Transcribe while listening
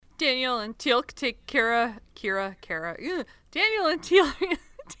Daniel and Teal'c take Kara. Ugh. Daniel and Teal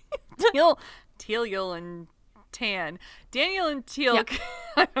and Tan. Daniel and Teal'c. Yep.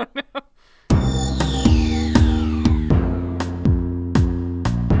 I don't know.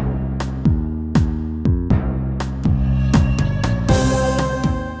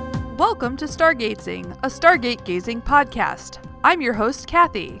 Welcome to Stargazing, a Stargate gazing podcast. I'm your host,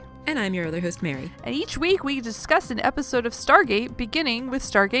 Kathy. And I'm your other host, Mary. And each week we discuss an episode of Stargate, beginning with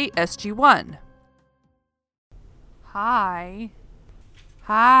Stargate SG-1. Hi.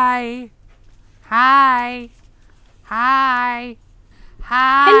 Hi. Hi. Hi.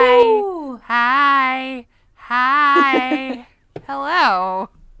 Hi. Hello. Hi. Hi. Hello.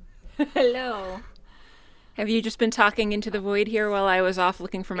 Hello. Have you just been talking into the void here while I was off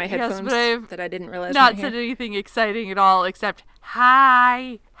looking for my headphones but I've that I didn't realize not weren't said here? anything exciting at all except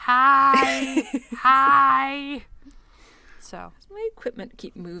hi. Hi. Hi. So. My equipment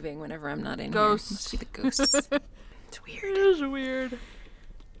keep moving whenever I'm not in Ghosts. here. Must be the ghosts. It's weird. It is weird.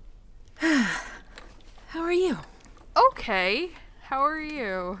 How are you? Okay. How are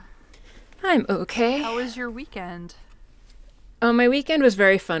you? I'm okay. How was your weekend? Oh, my weekend was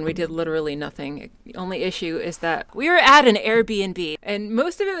very fun. We did literally nothing. The only issue is that we were at an Airbnb, and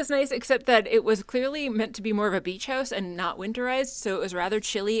most of it was nice, except that it was clearly meant to be more of a beach house and not winterized, so it was rather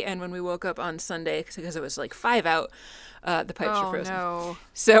chilly. And when we woke up on Sunday, because it was like 5 out, the pipes were frozen. No.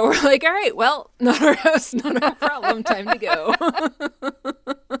 So we're like, all right, well, not our house, not our problem, time to go.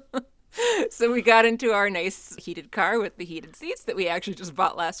 So we got into our nice heated car with the heated seats that we actually just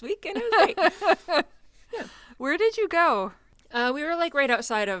bought last week, and it was great. Yeah. Where did you go? We were like right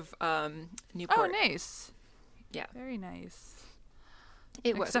outside of Newport. Oh, nice. Yeah. Very nice.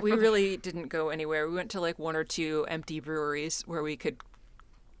 It was. Except We for really didn't go anywhere. We went to like 1 or 2 empty breweries where we could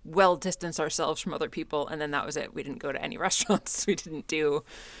well distance ourselves from other people, and then that was it. We didn't go to any restaurants. We didn't do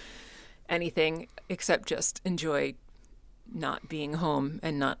anything except just enjoy not being home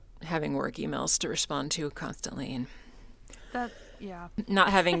and not having work emails to respond to constantly, and yeah. not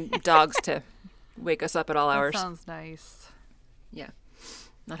having dogs to wake us up at all hours. That sounds nice. Yeah.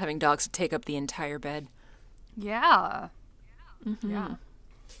 Not having dogs to take up the entire bed. Yeah. Mm-hmm. Yeah.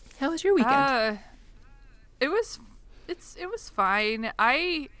 How was your weekend? It was fine.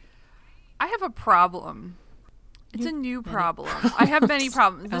 I have a problem. It's a new problem. I have many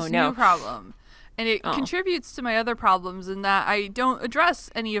problems. This new problem. And it contributes to my other problems in that I don't address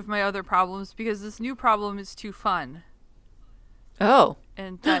any of my other problems because this new problem is too fun. Oh.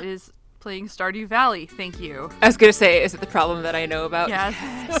 And that is playing Stardew Valley. Thank you. I was going to say, is it the problem that I know about?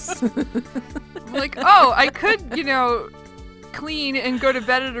 Yes. I'm like, I could, clean and go to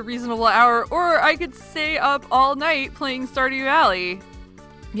bed at a reasonable hour, or I could stay up all night playing Stardew Valley.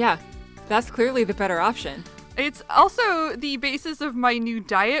 Yeah, that's clearly the better option. It's also the basis of my new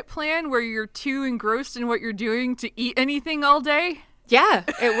diet plan where you're too engrossed in what you're doing to eat anything all day. Yeah,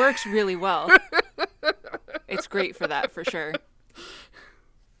 it works really well. It's great for that, for sure.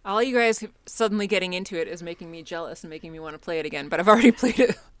 All you guys suddenly getting into it is making me jealous and making me want to play it again, but I've already played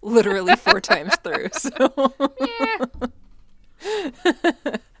it literally 4 times through, so... Yeah.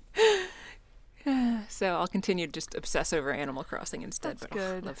 So I'll continue to just obsess over Animal Crossing instead, That's but I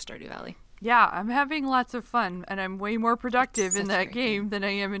good. love Stardew Valley. Yeah, I'm having lots of fun, and I'm way more productive It's in such a that great game than I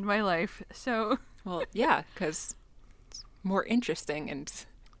am in my life, so... Well, yeah, because it's more interesting and...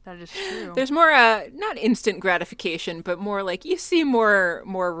 That is true. There's more, not instant gratification, but more like you see more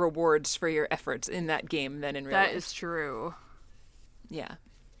rewards for your efforts in that game than in real life. That is true. Yeah.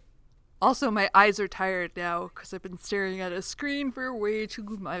 Also, my eyes are tired now because I've been staring at a screen for way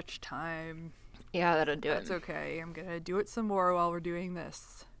too much time. Yeah, that'll do it. That's okay. I'm going to do it some more while we're doing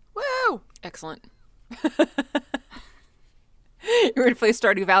this. Woo! Excellent. You're going to play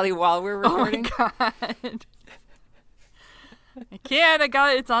Stardew Valley while we're recording? Oh my god. I can't. I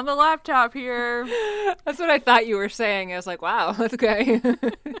got it. It's on the laptop here. That's what I thought you were saying. I was like, wow, that's okay.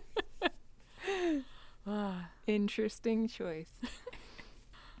 Interesting choice.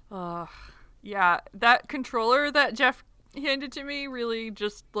 Yeah, that controller that Jeff handed to me really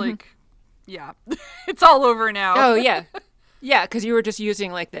just yeah, it's all over now. Oh, yeah. Yeah, because you were just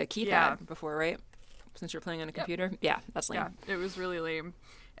using like the keypad before, right? Since you're playing on a computer? Yep. Yeah, that's lame. Yeah, it was really lame.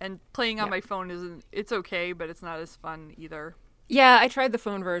 And playing on my phone it's okay, but it's not as fun either. Yeah, I tried the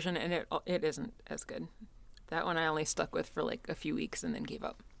phone version and it isn't as good. That one I only stuck with for like a few weeks and then gave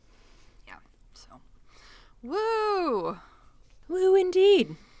up. Yeah, so. Woo! Woo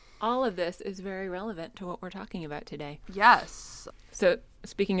indeed. All of this is very relevant to what we're talking about today. Yes. So,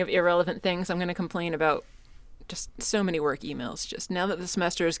 speaking of irrelevant things, I'm going to complain about just so many work emails. Just now that the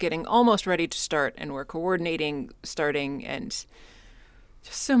semester is getting almost ready to start and we're coordinating starting and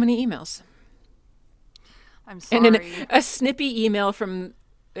Just so many emails. I'm sorry. And then a snippy email from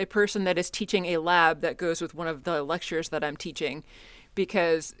a person that is teaching a lab that goes with one of the lectures that I'm teaching,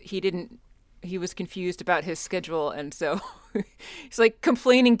 because he was confused about his schedule, and so he's like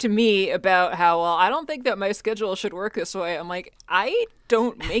complaining to me about how, well, I don't think that my schedule should work this way. I'm like, I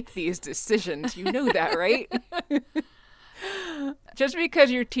don't make these decisions. You know that, right? Just because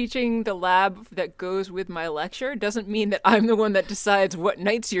you're teaching the lab that goes with my lecture doesn't mean that I'm the one that decides what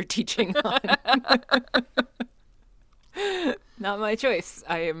nights you're teaching on. Not my choice.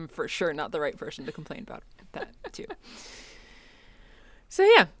 I am for sure not the right person to complain about that, too. So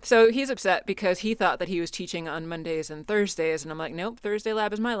yeah, so he's upset because he thought that he was teaching on Mondays and Thursdays, and I'm like, nope, Thursday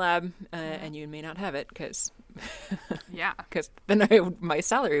lab is my lab, and you may not have it because then my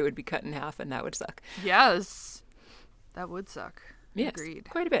salary would be cut in half, and that would suck. Yes, that would suck. Yes, agreed.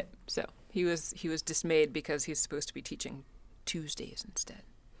 Quite a bit. So he was dismayed because he's supposed to be teaching Tuesdays instead.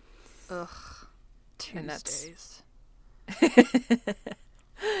 Ugh, Tuesdays.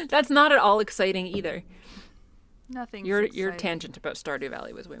 That's not at all exciting either. Nothing. Your tangent about Stardew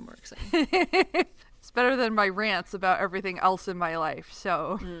Valley was way more exciting. It's better than my rants about everything else in my life,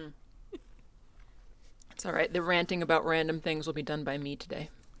 so. It's all right. The ranting about random things will be done by me today.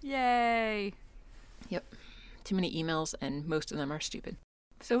 Yay. Yep. Too many emails, and most of them are stupid.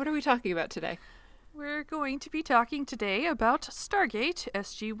 So what are we talking about today? We're going to be talking today about Stargate,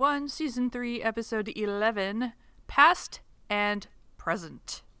 SG-1, Season 3, Episode 11, Past and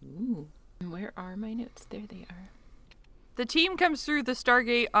Present. Ooh. Where are my notes? There they are. The team comes through the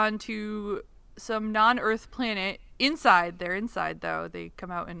Stargate onto some non-Earth planet. They're inside, though. They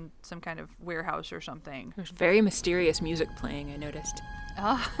come out in some kind of warehouse or something. There's very mysterious music playing, I noticed.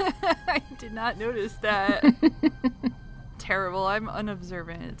 I did not notice that. Terrible. I'm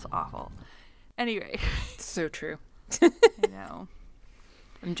unobservant. It's awful. Anyway. It's so true. I know.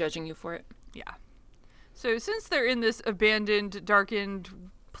 I'm judging you for it. Yeah. So since they're in this abandoned,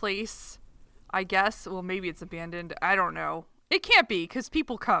 darkened place, I guess, well, maybe it's abandoned. I don't know. It can't be, because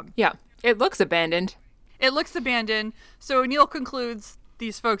people come. Yeah. It looks abandoned. It looks abandoned. So Neil concludes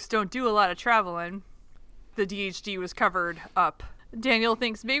these folks don't do a lot of traveling. The DHD was covered up. Daniel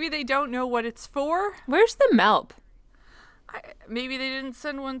thinks maybe they don't know what it's for. Where's the Melp? Maybe they didn't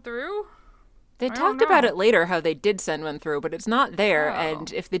send one through? They talked about it later, how they did send one through, but it's not there. Oh.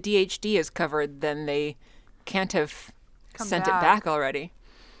 And if the DHD is covered, then they can't have sent it back already.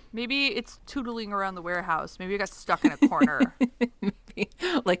 Maybe it's tootling around the warehouse. Maybe it got stuck in a corner. Maybe,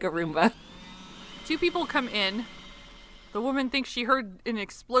 like a Roomba. Two people come in. The woman thinks she heard an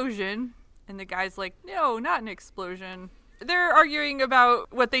explosion, and the guy's like, no, not an explosion. They're arguing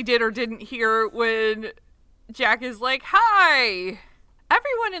about what they did or didn't hear when Jack is like, hi!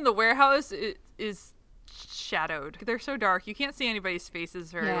 Everyone in the warehouse is shadowed. They're so dark. You can't see anybody's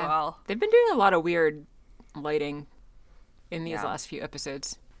faces very well. They've been doing a lot of weird lighting in these last few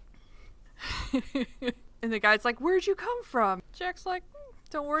episodes. And the guy's like, where'd you come from? Jack's like,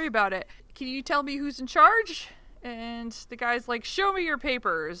 don't worry about it. Can you tell me who's in charge? And the guy's like, show me your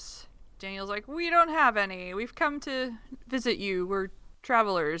papers. Daniel's like, we don't have any. We've come to visit you. We're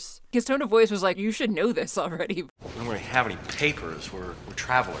travelers. His tone of voice was like, you should know this already. We don't really have any papers. We're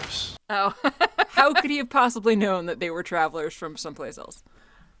travelers. Oh. How could he have possibly known that they were travelers from someplace else?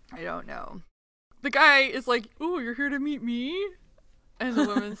 I don't know. The guy is like, oh, you're here to meet me? And the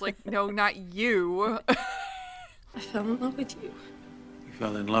woman's like, no, not you. I fell in love with you. You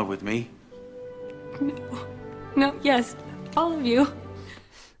fell in love with me? No, yes, all of you.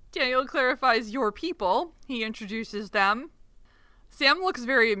 Daniel clarifies your people. He introduces them. Sam looks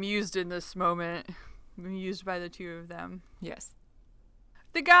very amused in this moment. Amused by the two of them. Yes.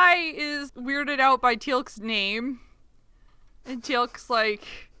 The guy is weirded out by Teal'c's name. And Teal'c's like,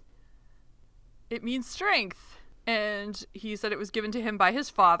 it means strength. And he said it was given to him by his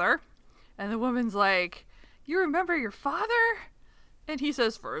father. And the woman's like, you remember your father? And he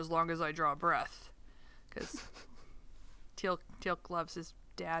says, for as long as I draw breath. Because Teal'c loves his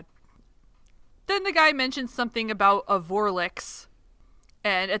dad. Then the guy mentions something about a Vorlix.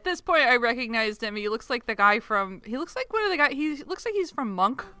 And at this point, I recognized him. He looks like the guy from... He looks like one of the guys... He looks like he's from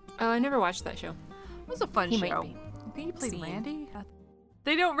Monk. Oh, I never watched that show. It was a fun show. Might be. I think he played Landy.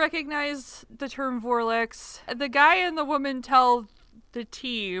 They don't recognize the term Vorlix. The guy and the woman tell the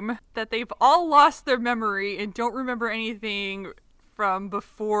team that they've all lost their memory and don't remember anything from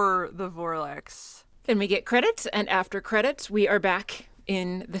before the Vorlix. Then we get credits, and after credits, we are back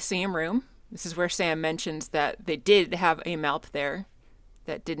in the same room. This is where Sam mentions that they did have a Malp there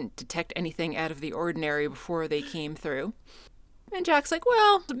that didn't detect anything out of the ordinary before they came through. And Jack's like,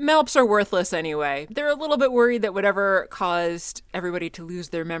 well, Melps are worthless anyway. They're a little bit worried that whatever caused everybody to lose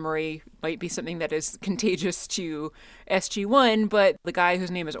their memory might be something that is contagious to SG-1, but the guy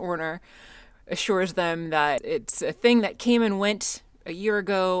whose name is Orner assures them that it's a thing that came and went a year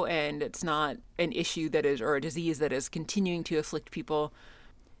ago, and it's not an issue that is, or a disease that is continuing to afflict people.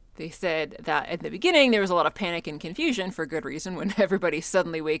 They said that at the beginning there was a lot of panic and confusion, for good reason, when everybody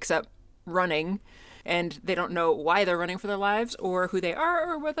suddenly wakes up running and they don't know why they're running for their lives or who they are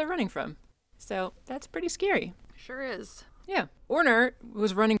or where they're running from. So that's pretty scary. Sure is. Yeah. Orner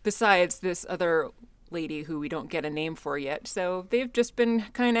was running besides this other lady who we don't get a name for yet, so they've just been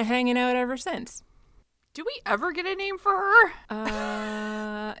kind of hanging out ever since. Do we ever get a name for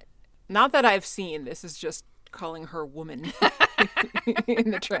her? Not that I've seen. This is just calling her woman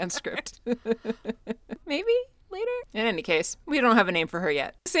in the transcript. Maybe later? In any case, we don't have a name for her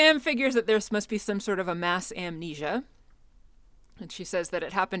yet. Sam figures that there must be some sort of a mass amnesia. And she says that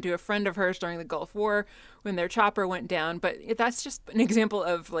it happened to a friend of hers during the Gulf War when their chopper went down. But that's just an example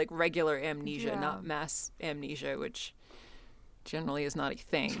of like regular amnesia, not mass amnesia, which generally is not a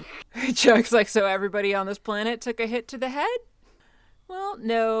thing. Chuck's like, so everybody on this planet took a hit to the head? Well,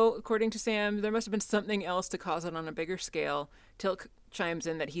 no. According to Sam, there must have been something else to cause it on a bigger scale. Tilk chimes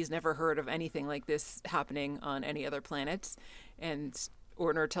in that he's never heard of anything like this happening on any other planets. And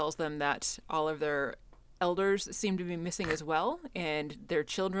Ortner tells them that all of their elders seem to be missing as well, and their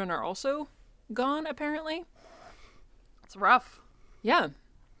children are also gone, apparently. It's rough. Yeah.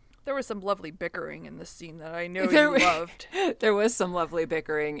 There was some lovely bickering in this scene that I know you loved. There was some lovely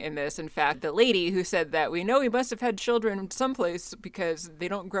bickering in this. In fact, the lady who said that we know we must have had children someplace because they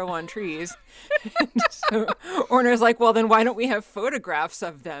don't grow on trees. So Orner's like, well, then why don't we have photographs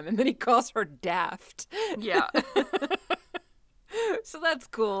of them? And then he calls her daft. Yeah. So that's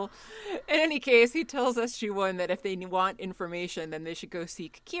cool. In any case, he tells SG-1 that if they want information, then they should go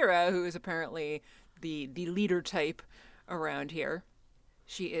seek Kira, who is apparently the leader type around here.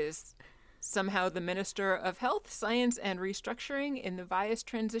 She is somehow the Minister of Health, Science, and Restructuring in the Vias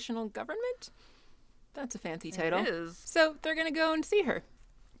Transitional Government. That's a fancy title. It is. So they're going to go and see her.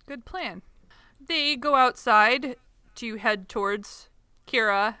 Good plan. They go outside to head towards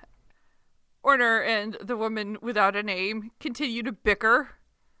Kira. Orner and the woman without a name continue to bicker,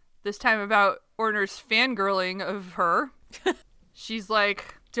 this time about Orner's fangirling of her. She's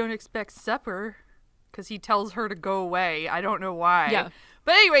like, don't expect supper, because he tells her to go away. I don't know why. Yeah.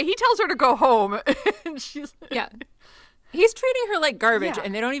 But anyway, he tells her to go home. And she's like, yeah. He's treating her like garbage,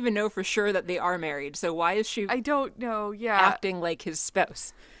 and they don't even know for sure that they are married. So why is she I don't know, yeah. acting like his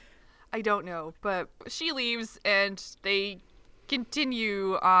spouse? I don't know. But she leaves, and they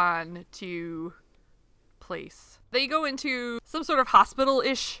continue on to place. They go into some sort of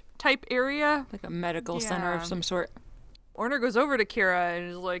hospital-ish type area. Like a medical center of some sort. Orner goes over to Kira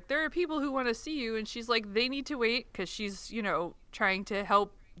and is like, there are people who want to see you. And she's like, they need to wait because she's, trying to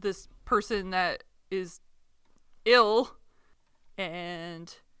help this person that is ill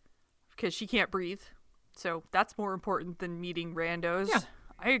and because she can't breathe. So that's more important than meeting randos. Yeah.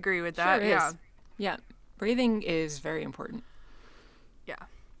 I agree with that. Sure yeah. is. Yeah. Breathing is very important. Yeah.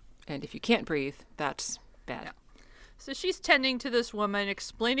 And if you can't breathe, that's bad. Yeah. So she's tending to this woman,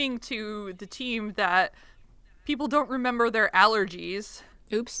 explaining to the team that people don't remember their allergies.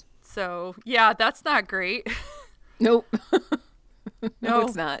 Oops. So, yeah, that's not great. Nope. No,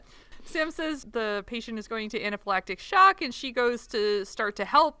 it's not. Sam says the patient is going to anaphylactic shock, and she goes to start to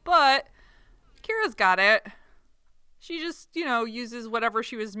help, but Kira's got it. She just, uses whatever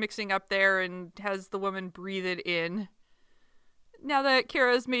she was mixing up there and has the woman breathe it in. Now that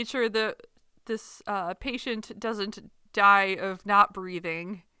Kira's made sure that this patient doesn't die of not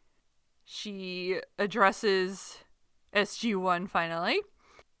breathing, she addresses SG-1 finally.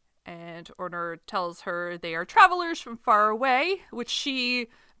 And Orner tells her they are travelers from far away, which she,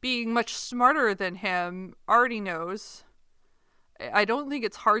 being much smarter than him, already knows. I don't think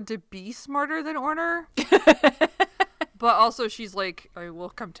it's hard to be smarter than Orner. But also she's like, I will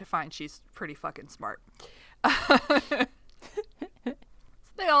come to find she's pretty fucking smart. So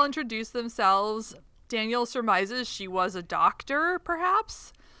they all introduce themselves. Daniel surmises she was a doctor,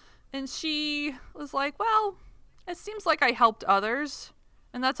 perhaps. And she was like, well, it seems like I helped others.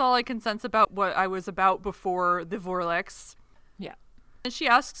 And that's all I can sense about what I was about before the Vorlex. Yeah. And she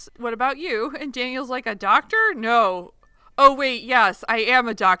asks, what about you? And Daniel's like, a doctor? No. Oh, wait, yes, I am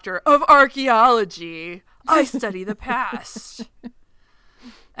a doctor of archaeology. I study the past.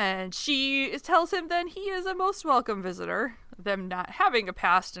 And she tells him then he is a most welcome visitor, them not having a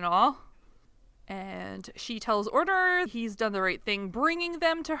past and all. And she tells Orner he's done the right thing bringing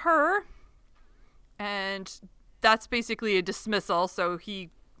them to her. And that's basically a dismissal, so he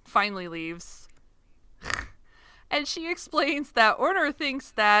finally leaves. And she explains that Orner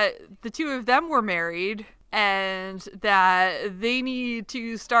thinks that the two of them were married and that they need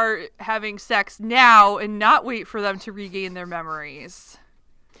to start having sex now and not wait for them to regain their memories.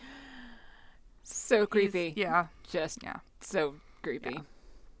 So creepy. Yeah. Just so creepy.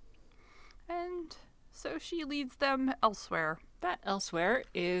 Yeah. And so she leads them elsewhere. That elsewhere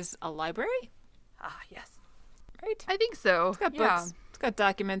is a library? Ah, yes. Right? I think so. It's got books. It's got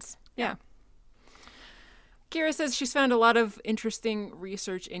documents. Yeah. Kira says she's found a lot of interesting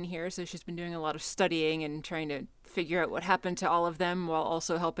research in here, so she's been doing a lot of studying and trying to figure out what happened to all of them while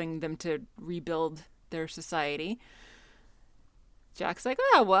also helping them to rebuild their society. Jack's like,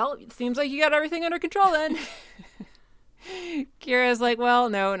 oh, well, it seems like you got everything under control then. Kira's like, well,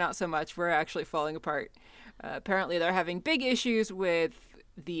 no, not so much. We're actually falling apart. Apparently they're having big issues with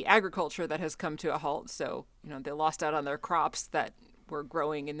the agriculture that has come to a halt, so, they lost out on their crops that were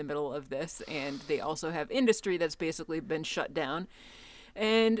growing in the middle of this, and they also have industry that's basically been shut down.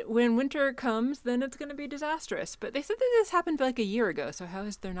 And when winter comes, then it's going to be disastrous. But they said that this happened like a year ago, so how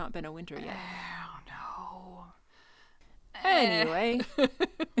has there not been a winter yet? Oh, no. Anyway.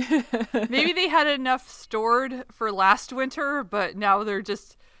 Maybe they had enough stored for last winter, but now they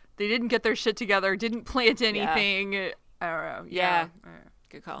didn't get their shit together, didn't plant anything. I don't know. Yeah.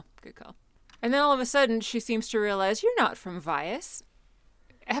 Good call. And then all of a sudden, she seems to realize, you're not from Vias.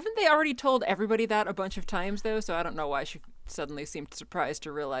 Haven't they already told everybody that a bunch of times, though? So I don't know why she suddenly seemed surprised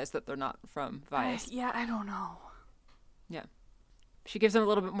to realize that they're not from Vias. I don't know. Yeah. She gives them a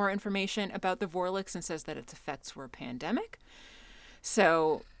little bit more information about the Vorlix and says that its effects were pandemic.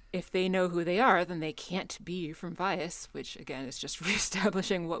 So if they know who they are, then they can't be from Vias, which, again, is just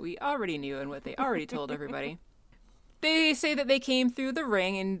reestablishing what we already knew and what they already told everybody. They say that they came through the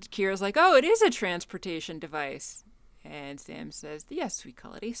ring, and Kira's like, oh, it is a transportation device. And Sam says, yes, we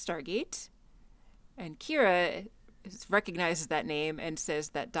call it a Stargate. And Kira recognizes that name and says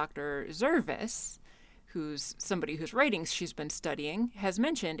that Dr. Zervis, who's somebody whose writings she's been studying, has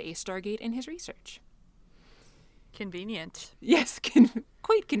mentioned a Stargate in his research. Convenient. Yes,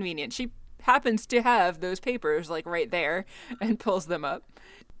 quite convenient. She happens to have those papers, right there, and pulls them up.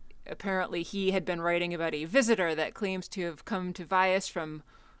 Apparently, he had been writing about a visitor that claims to have come to Vias from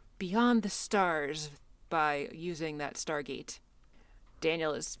beyond the stars by using that Stargate.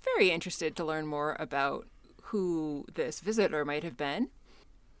 Daniel is very interested to learn more about who this visitor might have been.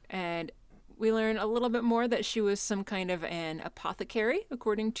 And we learn a little bit more that she was some kind of an apothecary,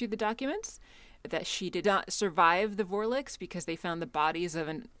 according to the documents. That she did not survive the Vorlix because they found the bodies of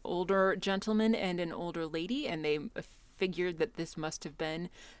an older gentleman and an older lady, and they figured that this must have been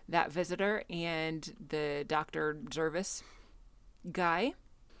that visitor and the Dr. Zervis guy.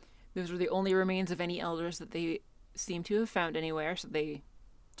 Those were the only remains of any elders that they seem to have found anywhere, so they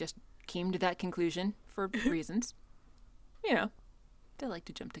just came to that conclusion for reasons. They like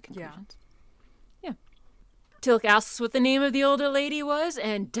to jump to conclusions. Yeah. Tilk asks what the name of the older lady was,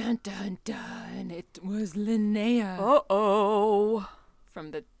 and dun dun dun, it was Linnea. Uh-oh. From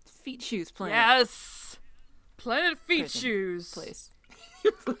the Feet Shoes planet. Yes. Planet Feet Shoes. Place.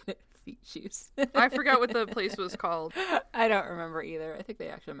 Planet Feet Shoes. I forgot what the place was called. I don't remember either. I think they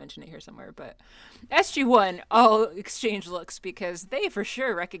actually mentioned it here somewhere. But SG-1 all exchange looks because they for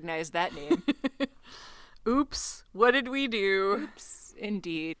sure recognize that name. Oops. What did we do? Oops,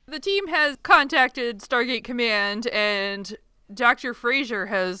 indeed. The team has contacted Stargate Command, and Dr. Fraser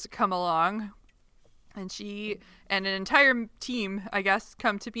has come along. And she and an entire team, I guess,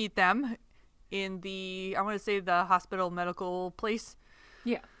 come to meet them in the hospital medical place.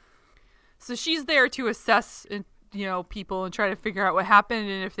 Yeah. So she's there to assess, people and try to figure out what happened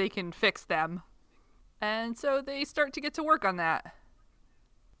and if they can fix them. And so they start to get to work on that.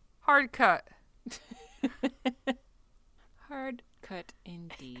 Hard cut. Hard cut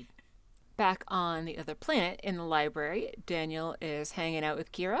indeed. Back on the other planet in the library, Daniel is hanging out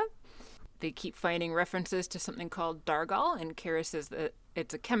with Kira. They keep finding references to something called Dargal, and Kira says that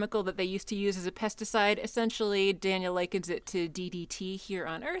it's a chemical that they used to use as a pesticide. Essentially, Daniel likens it to DDT here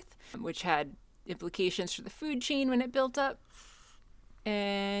on Earth, which had implications for the food chain when it built up.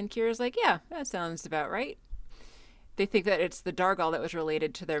 And Kira's like, yeah, that sounds about right. They think that it's the Dargal that was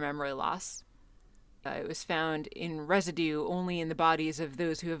related to their memory loss. It was found in residue only in the bodies of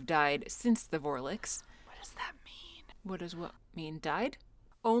those who have died since the Vorlix. What does that mean? What does what mean, died?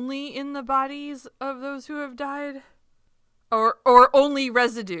 Only in the bodies of those who have died? Or only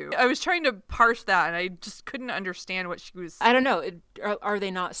residue? I was trying to parse that, and I just couldn't understand what she was... I don't know. Are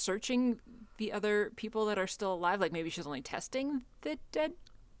they not searching the other people that are still alive? Like, maybe she's only testing the dead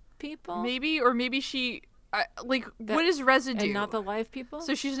people? Maybe, or maybe she what is residue? And not the live people?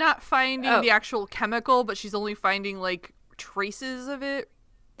 So she's not finding the actual chemical, but she's only finding, like, traces of it?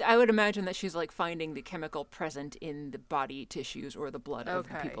 I would imagine that she's, like, finding the chemical present in the body tissues or the blood of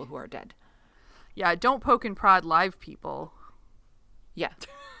the people who are dead. Yeah, don't poke and prod live people. Yeah.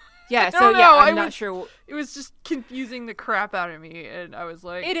 Yeah, I'm not sure. It was just confusing the crap out of me, and I was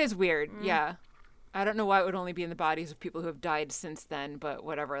like... It is weird, yeah. I don't know why it would only be in the bodies of people who have died since then, but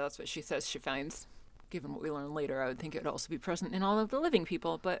whatever, that's what she says she finds. Given what we learn later, I would think it would also be present in all of the living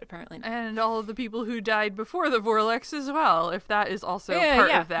people, but apparently not. And all of the people who died before the Vorlex as well, if that is also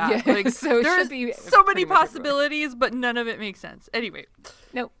part of that. Yeah. Like, so there's so many possibilities, but none of it makes sense. Anyway.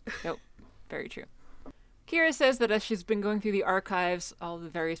 Nope. Very true. Kira says that as she's been going through the archives, all the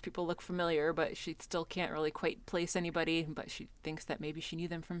various people look familiar, but she still can't really quite place anybody, but she thinks that maybe she knew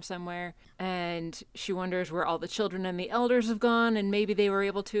them from somewhere. And she wonders where all the children and the elders have gone, and maybe they were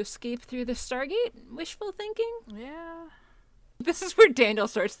able to escape through the Stargate? Wishful thinking? Yeah. This is where Daniel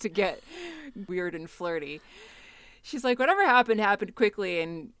starts to get weird and flirty. She's like, whatever happened quickly,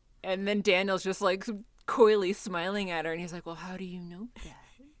 and then Daniel's just like coyly smiling at her, and he's like, well, how do you know that?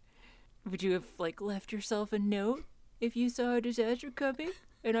 Would you have, like, left yourself a note if you saw a disaster coming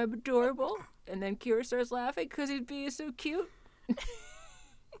and I'm adorable? And then Kira starts laughing because he's being so cute.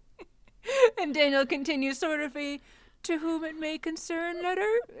 And Daniel continues sort of a to whom it may concern letter.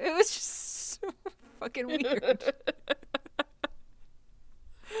 It was just so fucking weird.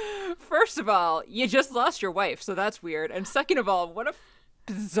 First of all, you just lost your wife, so that's weird. And second of all, what a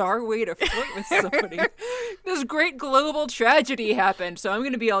bizarre way to flirt with somebody. This great global tragedy happened, so I'm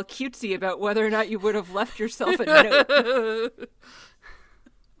going to be all cutesy about whether or not you would have left yourself a note.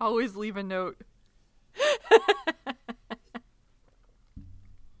 Always leave a note.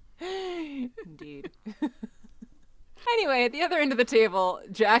 Indeed. Anyway, at the other end of the table,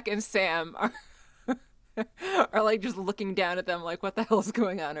 Jack and Sam are like just looking down at them like, what the hell is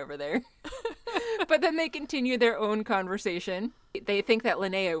going on over there? But then they continue their own conversation. They think that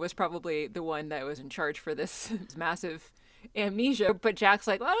Linnea was probably the one that was in charge for this massive amnesia. But Jack's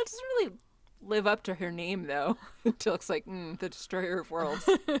like, well, it doesn't really live up to her name, though. Until it's like, the Destroyer of Worlds.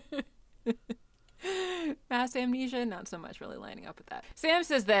 Mass amnesia, not so much really lining up with that. Sam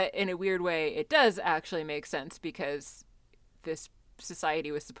says that in a weird way, it does actually make sense because this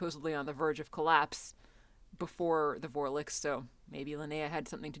society was supposedly on the verge of collapse before the Vorlix, so maybe Linnea had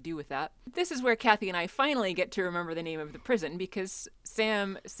something to do with that. This is where Kathy and I finally get to remember the name of the prison, because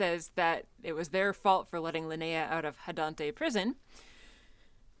Sam says that it was their fault for letting Linnea out of Hadante prison,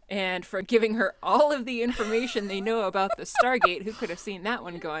 and for giving her all of the information they know about the Stargate. Who could have seen that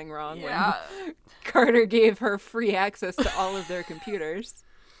one going wrong when Carter gave her free access to all of their computers?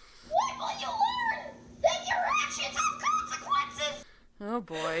 What will you learn? That your actions have consequences! Oh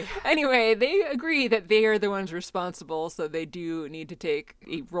boy. Anyway, they agree that they are the ones responsible, so they do need to take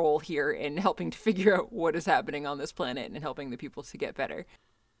a role here in helping to figure out what is happening on this planet and helping the people to get better.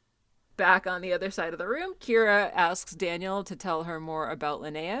 Back on the other side of the room, Kira asks Daniel to tell her more about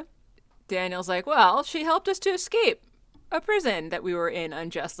Linnea. Daniel's like, well, she helped us to escape a prison that we were in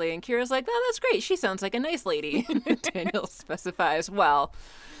unjustly. And Kira's like, oh, that's great. She sounds like a nice lady. Daniel specifies, well,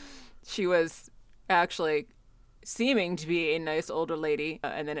 she was actually seeming to be a nice older lady,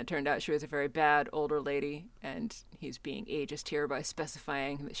 and then it turned out she was a very bad older lady, and he's being ageist here by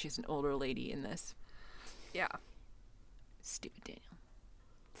specifying that she's an older lady in this. Yeah. Stupid Daniel.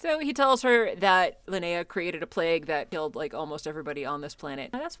 So he tells her that Linnea created a plague that killed, like, almost everybody on this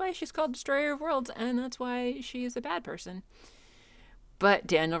planet. And that's why she's called Destroyer of Worlds, and that's why she is a bad person. But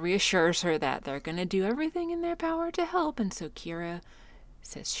Daniel reassures her that they're going to do everything in their power to help, and so Kira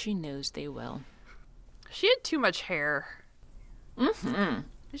says she knows they will. She had too much hair. Mm-hmm.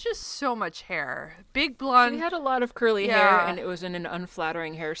 It's just so much hair. Big blonde. She had a lot of curly hair, and it was in an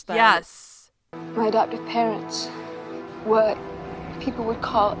unflattering hairstyle. Yes. My adoptive parents were people would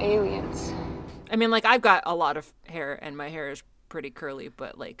call aliens. I mean, like, I've got a lot of hair, and my hair is pretty curly,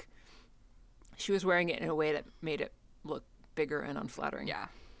 but, like, she was wearing it in a way that made it look bigger and unflattering. Yeah.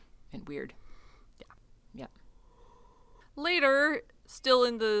 And weird. Yeah. Later, still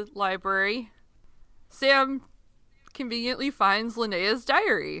in the library, Sam conveniently finds Linnea's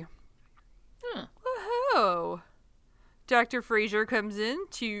diary. Woohoo! Dr. Fraser comes in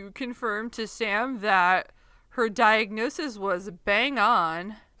to confirm to Sam that her diagnosis was bang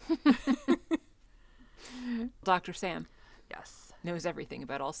on. Dr. Sam. Yes. Knows everything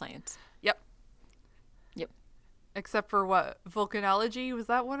about all science. Yep. Yep. Except for what? Volcanology? Was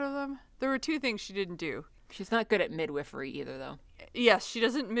that one of them? There were two things she didn't do. She's not good at midwifery either, though. Yes, she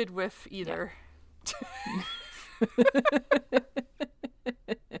doesn't midwife either.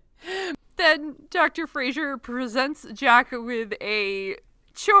 Yeah. then Dr. Fraser presents Jack with a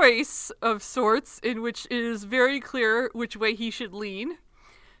choice of sorts in which it is very clear which way he should lean.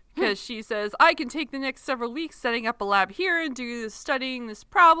 Because she says, I can take the next several weeks setting up a lab here and do this, studying this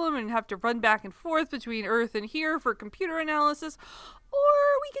problem and have to run back and forth between Earth and here for computer analysis. Or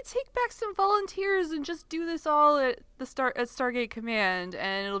we could take back some volunteers and just do this all at Stargate Command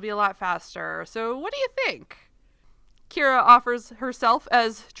and it'll be a lot faster. So what do you think? Kira offers herself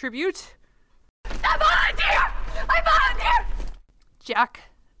as tribute. I volunteer! I volunteer!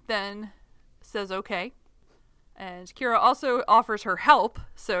 Jack then says okay. And Kira also offers her help,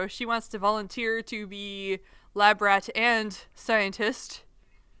 so she wants to volunteer to be lab rat and scientist.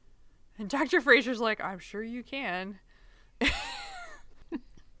 And Dr. Fraser's like, I'm sure you can.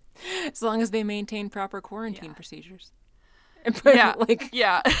 As long as they maintain proper quarantine procedures. But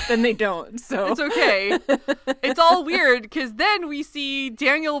then they don't, so. It's okay. It's all weird, because then we see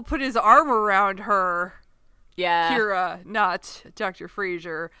Daniel put his arm around her. Yeah. Kira, not Dr.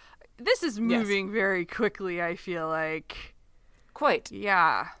 Fraser. This is moving very quickly, I feel like. Quite.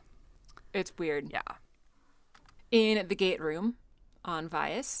 Yeah. It's weird. Yeah. In the gate room on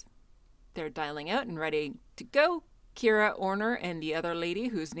Vias, they're dialing out and ready to go. Kira, Orner, and the other lady,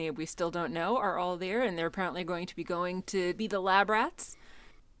 whose name we still don't know, are all there, and they're apparently going to be the lab rats.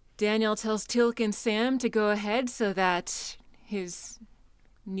 Daniel tells Teal'c and Sam to go ahead so that his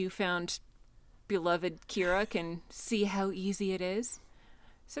newfound beloved Kira can see how easy it is.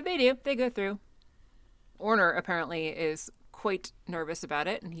 So they do. They go through. Orner apparently is quite nervous about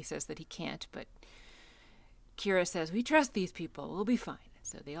it, and he says that he can't, but Kira says, we trust these people. We'll be fine.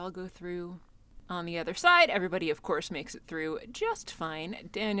 So they all go through. On the other side, everybody, of course, makes it through just fine.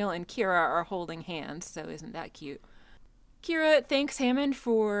 Daniel and Kira are holding hands, so isn't that cute? Kira thanks Hammond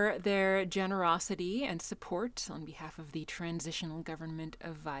for their generosity and support on behalf of the transitional government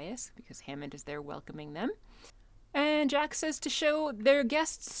of Vias, because Hammond is there welcoming them. And Jack says to show their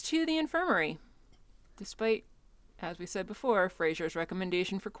guests to the infirmary, despite, as we said before, Fraser's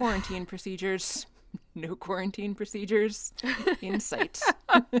recommendation for quarantine procedures. No quarantine procedures in sight.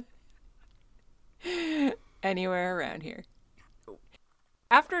 Anywhere around here.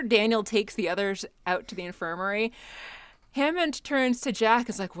 After Daniel takes the others out to the infirmary, Hammond turns to Jack and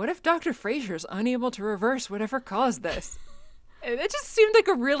is like, what if Dr. Fraser's unable to reverse whatever caused this? And it just seemed like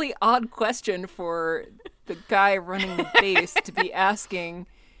a really odd question for the guy running the base to be asking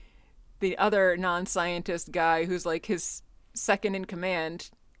the other non-scientist guy who's like his second in command,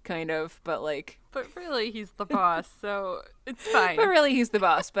 kind of, but like... But really, he's the boss, so it's fine. But really, he's the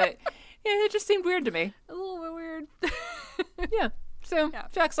boss, but yeah, it just seemed weird to me. A little bit weird. Yeah, so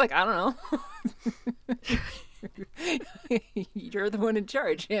Jack's like, I don't know. You're the one in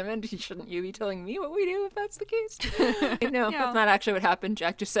charge, Hammond. Shouldn't you be telling me what we do if that's the case? No, that's not actually what happened.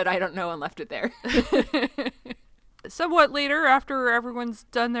 Jack just said, I don't know, and left it there. Somewhat later, after everyone's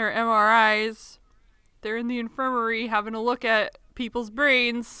done their MRIs, they're in the infirmary having a look at people's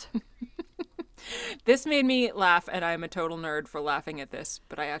brains. This made me laugh, and I'm a total nerd for laughing at this,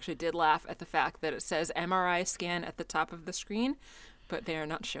 but I actually did laugh at the fact that it says MRI scan at the top of the screen, but they are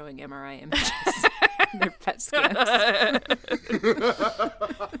not showing MRI images. They're PET scans.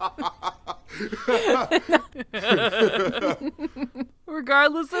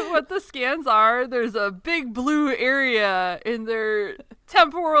 Regardless of what the scans are, there's a big blue area in their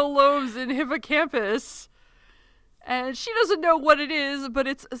temporal lobes and hippocampus. And she doesn't know what it is, but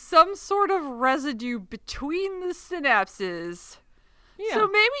it's some sort of residue between the synapses. Yeah. So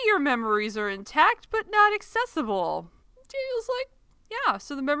maybe your memories are intact, but not accessible. Daniel's like, yeah,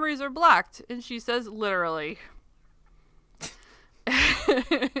 so the memories are blacked. And she says, literally.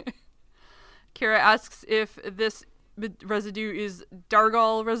 Kira asks if this residue is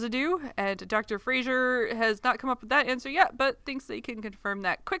Dargal residue, and Dr. Fraser has not come up with that answer yet, but thinks they can confirm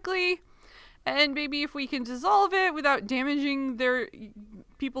that quickly. And maybe if we can dissolve it without damaging their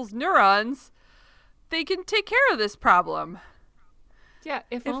people's neurons, they can take care of this problem. Yeah,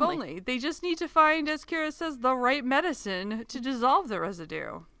 if only. only. They just need to find, as Kira says, the right medicine to dissolve the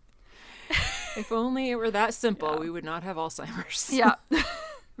residue. If only it were that simple, we would not have Alzheimer's. Yeah.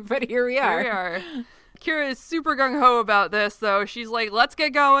 But here we are. Here we are. Kira is super gung-ho about this, though. She's like, let's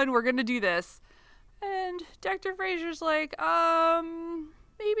get going. We're going to do this. And Dr. Fraser's like,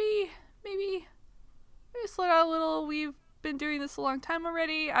 maybe slow down a little. We've been doing this a long time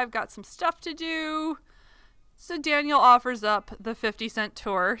already. I've got some stuff to do. So Daniel offers up the 50-cent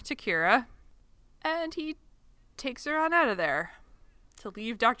tour to Kira, and he takes her on out of there to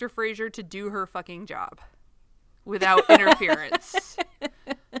leave Dr. Fraser to do her fucking job without interference.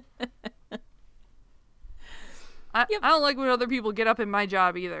 I don't like when other people get up in my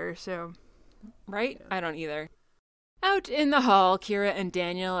job either, so Right? Yeah. I don't either. Out in the hall, Kira and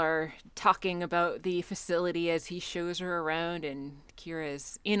Daniel are talking about the facility as he shows her around, and Kira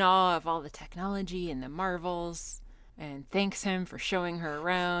is in awe of all the technology and the marvels and thanks him for showing her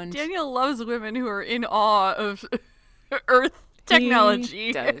around. Daniel loves women who are in awe of Earth technology.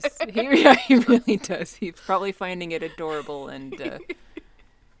 He does. He really does. He's probably finding it adorable, and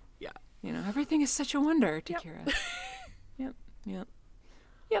yeah, everything is such a wonder to Kira.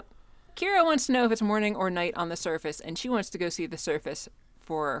 Yep. Kira wants to know if it's morning or night on the surface, and she wants to go see the surface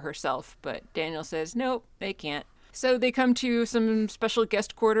for herself, but Daniel says, nope, they can't. So they come to some special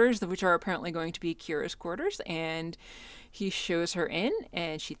guest quarters, which are apparently going to be Kira's quarters, and he shows her in,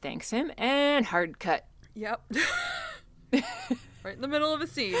 and she thanks him, and hard cut. Yep. Right in the middle of a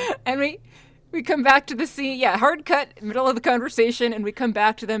scene. And we come back to the scene, hard cut, middle of the conversation, and we come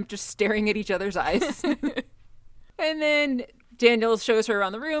back to them just staring at each other's eyes. And then Daniel shows her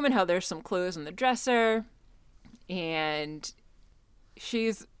around the room and how there's some clothes in the dresser, and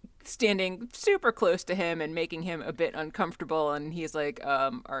she's standing super close to him and making him a bit uncomfortable, and he's like,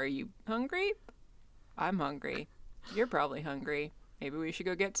 are you hungry? I'm hungry. You're probably hungry. Maybe we should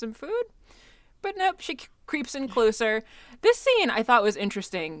go get some food? But nope, she creeps in closer. This scene I thought was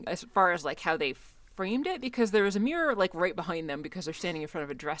interesting as far as like how they framed it, because there was a mirror like right behind them because they're standing in front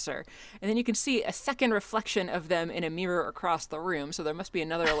of a dresser, and then you can see a second reflection of them in a mirror across the room, so there must be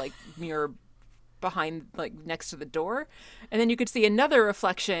another like mirror behind, like next to the door, and then you could see another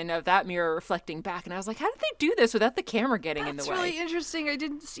reflection of that mirror reflecting back, and I was like, how did they do this without the camera getting in the way? That's really interesting. I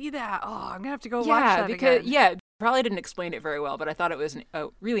didn't see that. Oh, I'm gonna have to go watch that again. Yeah, probably didn't explain it very well, but I thought it was a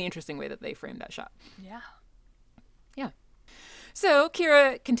really interesting way that they framed that shot. Yeah. So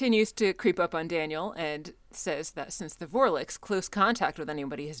Kira continues to creep up on Daniel and says that since the Vorliks, close contact with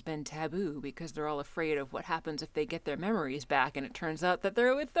anybody has been taboo because they're all afraid of what happens if they get their memories back, and it turns out that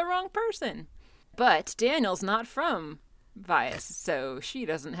they're with the wrong person. But Daniel's not from Vias, so she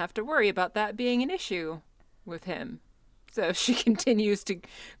doesn't have to worry about that being an issue with him. So she continues to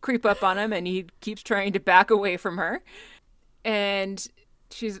creep up on him, and he keeps trying to back away from her. And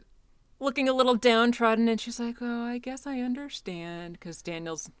she's looking a little downtrodden, and she's like, oh, I guess I understand, because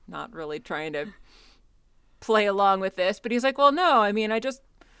Daniel's not really trying to play along with this. But he's like, well, no, I mean, I just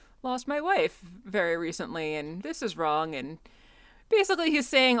lost my wife very recently, and this is wrong. And basically he's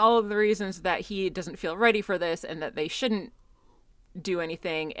saying all of the reasons that he doesn't feel ready for this and that they shouldn't do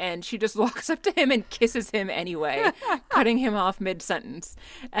anything, and she just walks up to him and kisses him anyway, cutting him off mid-sentence.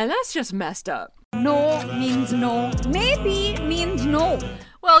 And that's just messed up. No means no. Maybe means no.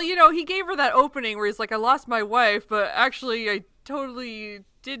 Well, he gave her that opening where he's like, I lost my wife, but actually I totally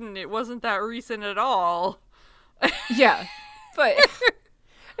didn't. It wasn't that recent at all. Yeah. But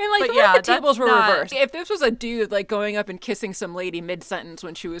the tables were reversed. If this was a dude like going up and kissing some lady mid-sentence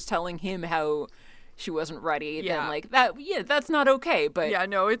when she was telling him how she wasn't ready, then like that, that's not okay. But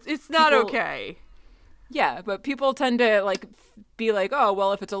it's not okay. Yeah, but people tend to like be like, oh,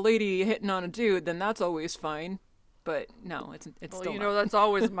 well, if it's a lady hitting on a dude, then that's always fine. But no, it's still not. That's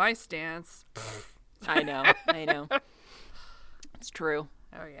always my stance. I know. It's true.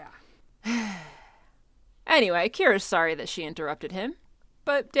 Oh yeah. Anyway, Kira's sorry that she interrupted him,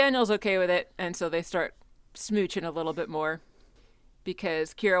 but Daniel's okay with it, and so they start smooching a little bit more,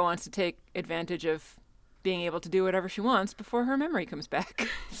 because Kira wants to take advantage of being able to do whatever she wants before her memory comes back.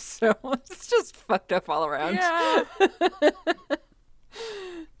 So it's just fucked up all around. Yeah.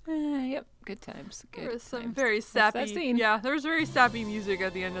 Yep, good times. There was some very sappy scene. Yeah, there was very sappy music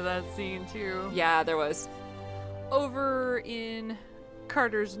at the end of that scene too. Yeah, there was. Over in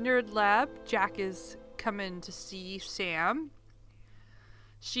Carter's Nerd Lab, Jack is coming to see Sam.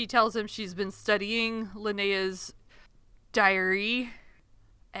 She tells him she's been studying Linnea's diary,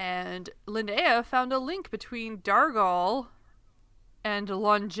 and Linnea found a link between Dargal and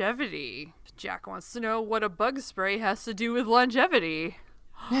longevity. Jack wants to know what a bug spray has to do with longevity.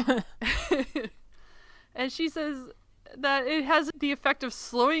 And she says that it has the effect of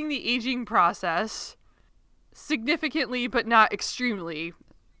slowing the aging process significantly, but not extremely.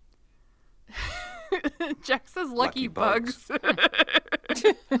 Jack says lucky bugs.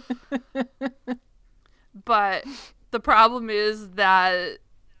 But the problem is that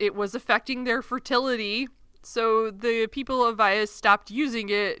it was affecting their fertility, so the people of Vias stopped using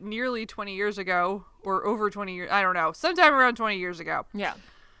it nearly 20 years ago, or over 20 years, I don't know, sometime around 20 years ago. Yeah.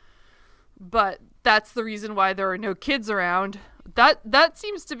 But that's the reason why there are no kids around. That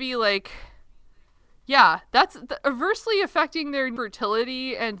seems to be like, yeah, that's adversely affecting their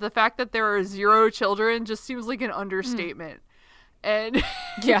fertility, and the fact that there are 0 children just seems like an understatement. And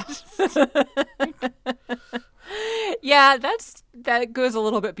yeah. Yeah, that goes a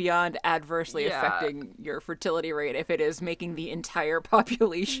little bit beyond adversely affecting your fertility rate if it is making the entire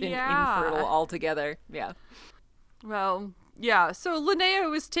population infertile altogether. Yeah. Well, yeah. So Linnea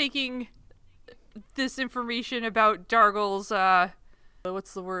was taking this information about Dargle's,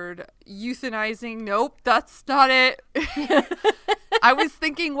 what's the word? Euthanizing. Nope, that's not it. I was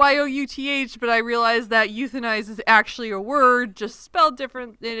thinking YOUTH, but I realized that euthanize is actually a word, just spelled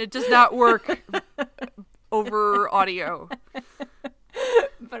different, and it does not work over audio.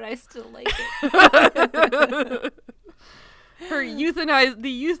 But I still like it. The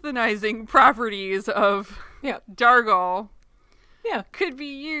euthanizing properties of Dargle could be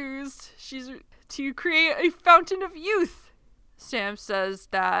used to create a fountain of youth. Sam says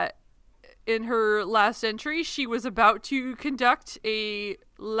that in her last entry, she was about to conduct a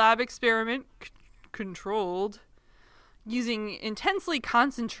lab experiment controlled using intensely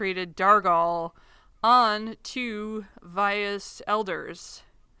concentrated Dargol on 2 Vias elders,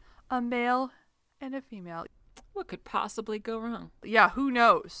 a male and a female. What could possibly go wrong? Yeah, who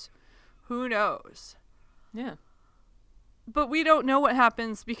knows? Who knows? Yeah. But we don't know what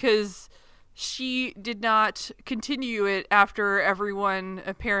happens because she did not continue it after everyone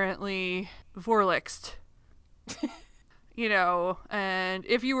apparently Vorlixed. You know, and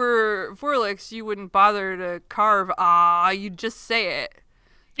if you were Vorlixed, you wouldn't bother to carve you'd just say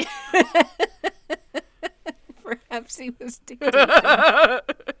it. Perhaps he was dictating.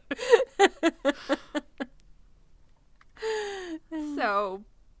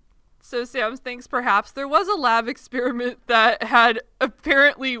 So Sam thinks perhaps there was a lab experiment that had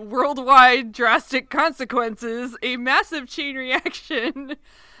apparently worldwide drastic consequences, a massive chain reaction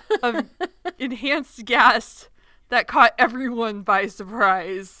of enhanced gas that caught everyone by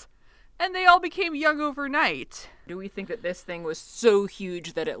surprise. And they all became young overnight. Do we think that this thing was so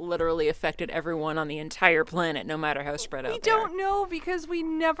huge that it literally affected everyone on the entire planet, no matter how spread out they are? We don't know because we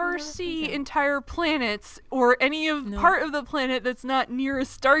never see entire planets or any of part of the planet that's not near a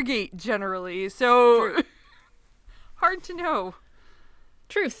Stargate generally. So hard to know.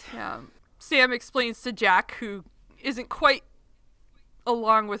 Truth. Yeah. Sam explains to Jack, who isn't quite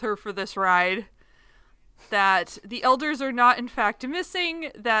along with her for this ride, that the elders are not in fact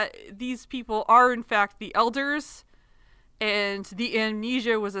missing, that these people are in fact the elders, and the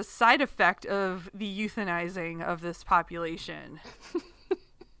amnesia was a side effect of the euthanizing of this population.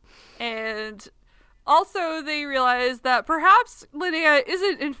 And also they realize that perhaps Linnea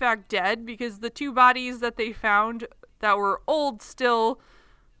isn't in fact dead, because the 2 bodies that they found that were old still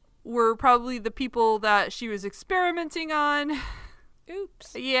were probably the people that she was experimenting on.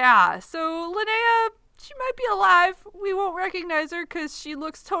 Oops. Yeah, so Linnea, she might be alive. We won't recognize her because she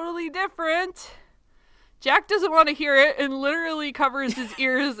looks totally different. Jack doesn't want to hear it and literally covers his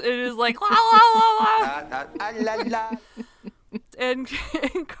ears and is like, la la la la. And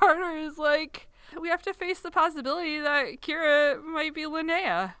Carter is like, we have to face the possibility that Kira might be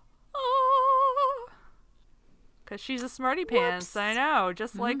Linnea. Oh. Because she's a smarty pants, I know,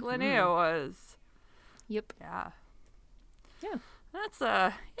 just like Linnea was. Yep. Yeah. Yeah. That's,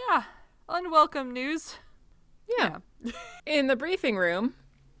 unwelcome news. Yeah. In the briefing room,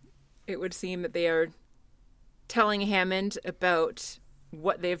 it would seem that they are telling Hammond about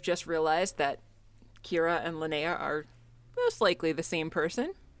what they've just realized, that Kira and Linnea are most likely the same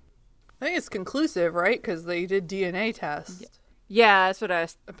person. I think it's conclusive, right? Because they did DNA tests. Yeah, that's what I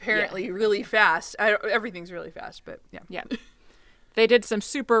was... Apparently really fast. Everything's really fast, but yeah. Yeah. They did some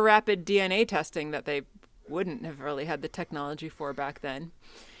super rapid DNA testing that they wouldn't have really had the technology for back then,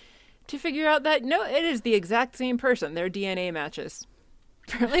 to figure out that, no, it is the exact same person. Their DNA matches.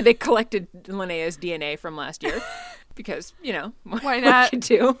 Apparently they collected Linnea's DNA from last year because, you know, why not? What you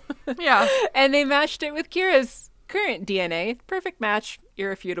do. Yeah. And they matched it with Kira's current DNA. Perfect match,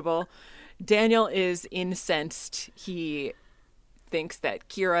 irrefutable. Daniel is incensed. He thinks that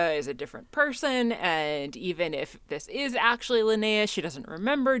Kira is a different person, and even if this is actually Linnea, she doesn't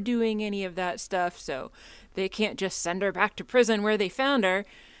remember doing any of that stuff, so they can't just send her back to prison where they found her.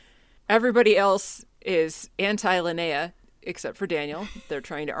 Everybody else is anti-Linnea, except for Daniel. They're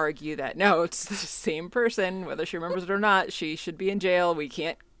trying to argue that, no, it's the same person, whether she remembers it or not. She should be in jail. We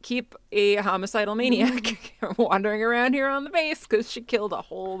can't keep a homicidal maniac wandering around here on the base because she killed a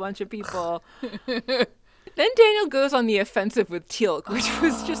whole bunch of people. Then Daniel goes on the offensive with Teal'c, which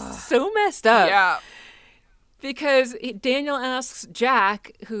was just so messed up. Yeah. Because Daniel asks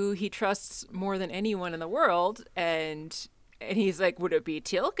Jack, who he trusts more than anyone in the world, and And he's like, would it be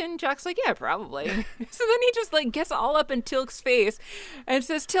Teal'c? And Jack's like, yeah, probably. So then he just like gets all up in Teal'c's face and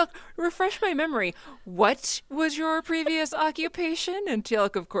says, Teal'c, refresh my memory. What was your previous occupation? And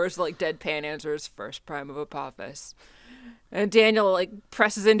Teal'c, of course, like deadpan answers, first prime of Apophis. And Daniel like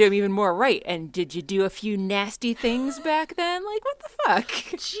presses into him even more. Right. And did you do a few nasty things back then? Like, what the fuck?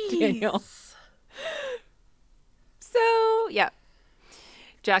 Jeez. Daniel. So, yeah.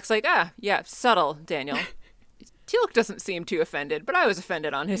 Jack's like, yeah, subtle, Daniel. Teal'c doesn't seem too offended, but I was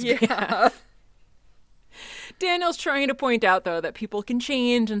offended on his behalf. Daniel's trying to point out, though, that people can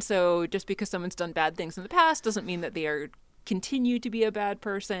change, and so just because someone's done bad things in the past doesn't mean that they are continue to be a bad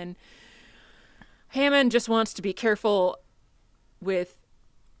person. Hammond just wants to be careful with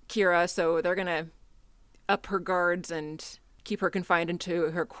Kira, so they're going to up her guards and keep her confined into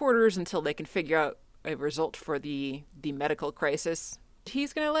her quarters until they can figure out a result for the medical crisis.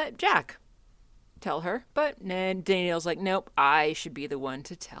 He's going to let Jack tell her, but then Daniel's like, nope, I should be the one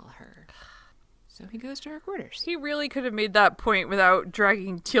to tell her. So he goes to her quarters. He really could have made that point without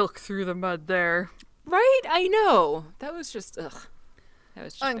dragging Teal'c through the mud there. Right? I know. That was just, ugh. That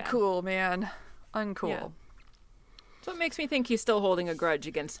was just uncool, man. Uncool. Yeah. So it makes me think he's still holding a grudge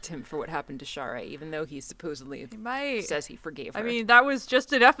against him for what happened to Shara, even though he supposedly says he forgave her. I mean, that was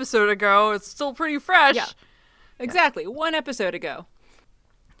just an episode ago. It's still pretty fresh. Yeah. Exactly. 1 episode ago.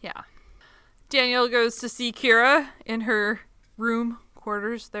 Yeah. Daniel goes to see Kira in her room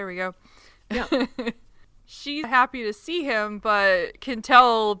quarters. There we go. Yeah. She's happy to see him, but can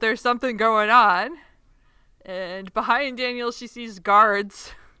tell there's something going on. And behind Daniel, she sees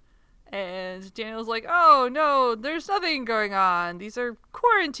guards. And Daniel's like, oh, no, there's nothing going on. These are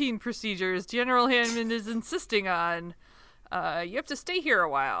quarantine procedures General Hammond is insisting on. You have to stay here a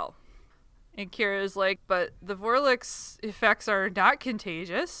while. And Kira's like, but the Vorlix effects are not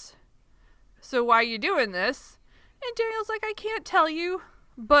contagious. So why are you doing this? And Daniel's like, I can't tell you,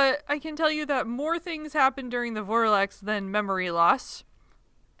 but I can tell you that more things happen during the Vorlix than memory loss.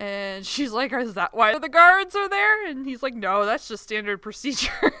 And she's like, is that why the guards are there? And he's like, no, that's just standard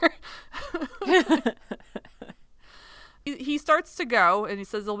procedure. He starts to go, and he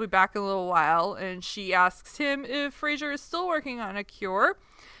says he'll be back in a little while. And she asks him if Frasier is still working on a cure.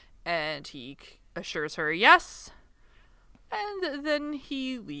 And he assures her yes. And then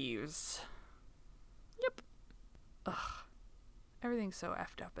he leaves. Yep. Ugh. Everything's so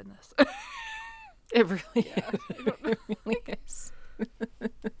effed up in this. It really is. It really is.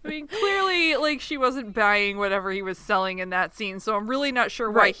 I mean, clearly, like, she wasn't buying whatever he was selling in that scene, so I'm really not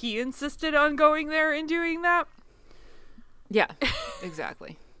sure why he insisted on going there and doing that. Yeah,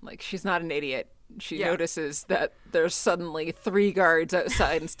 exactly. Like, she's not an idiot. She notices that there's suddenly 3 guards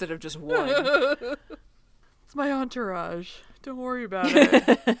outside instead of just 1. It's my entourage. Don't worry about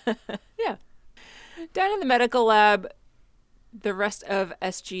it. Yeah. Down in the medical lab, the rest of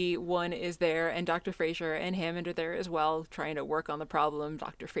SG-1 is there, and Dr. Frasier and Hammond are there as well, trying to work on the problem.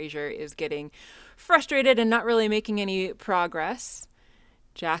 Dr. Frasier is getting frustrated and not really making any progress.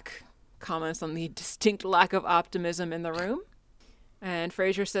 Jack comments on the distinct lack of optimism in the room. And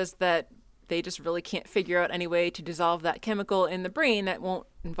Frasier says that they just really can't figure out any way to dissolve that chemical in the brain that won't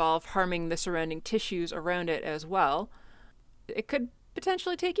involve harming the surrounding tissues around it as well. It could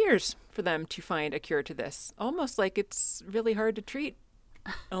potentially take years for them to find a cure to this. Almost like it's really hard to treat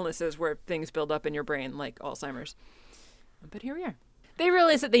illnesses where things build up in your brain, like Alzheimer's. But here we are. They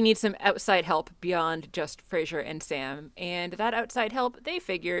realize that they need some outside help beyond just Frasier and Sam, and that outside help, they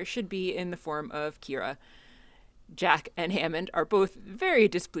figure, should be in the form of Kira. Jack and Hammond are both very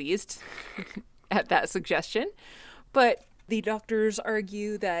displeased at that suggestion, but the doctors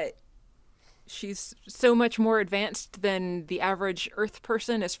argue that she's so much more advanced than the average Earth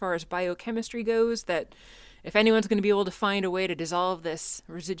person as far as biochemistry goes that if anyone's going to be able to find a way to dissolve this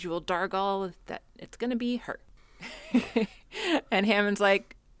residual Dargol, that it's going to be her. And Hammond's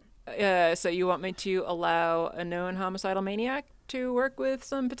like, so you want me to allow a known homicidal maniac to work with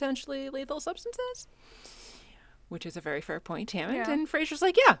some potentially lethal substances? Which is a very fair point, Hammond. Yeah. And Frasier's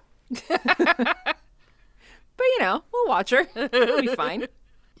like, yeah. But, you know, we'll watch her. It'll be fine.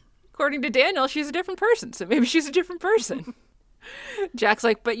 According to Daniel, she's a different person, so maybe she's a different person. Jack's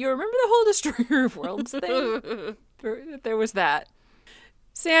like, but you remember the whole Destroyer of Worlds thing? There was that.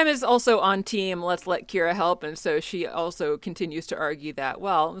 Sam is also on team, let's let Kira help, and so she also continues to argue that,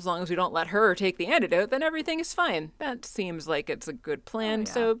 well, as long as we don't let her take the antidote, then everything is fine. That seems like it's a good plan,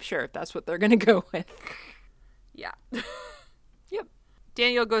 so sure, that's what they're going to go with. Yeah. Yep.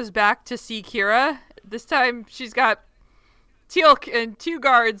 Daniel goes back to see Kira. This time she's got Teal'c and 2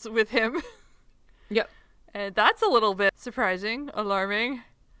 guards with him. Yep. And that's a little bit surprising, alarming.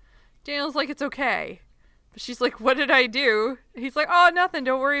 Daniel's like, it's okay. She's like, what did I do? He's like, oh, nothing.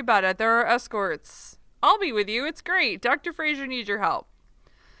 Don't worry about it. There are escorts. I'll be with you. It's great. Dr. Fraser needs your help.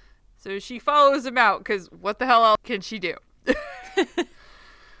 So she follows him out because what the hell else can she do?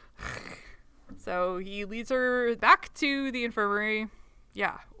 So he leads her back to the infirmary.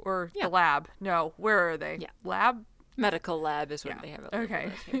 Yeah. Or the lab. No. Where are they? Yeah. Lab? Medical lab is what they have.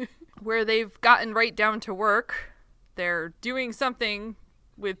 Okay. Where they've gotten right down to work. They're doing something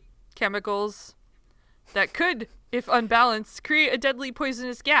with chemicals that could, if unbalanced, create a deadly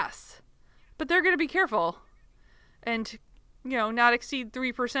poisonous gas. But they're going to be careful and, not exceed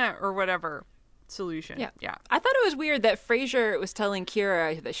 3% or whatever solution. Yeah. I thought it was weird that Fraser was telling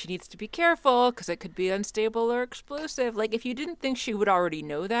Kira that she needs to be careful because it could be unstable or explosive. Like, if you didn't think she would already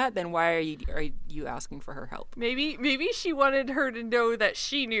know that, then why are you asking for her help? Maybe she wanted her to know that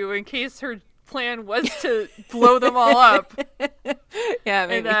she knew in case her plan was to blow them all up. Yeah,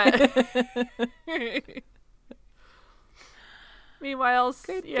 maybe. Meanwhile,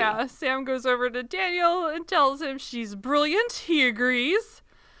 Sam goes over to Daniel and tells him she's brilliant. He agrees.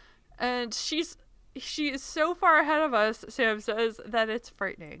 And she is so far ahead of us, Sam says, that it's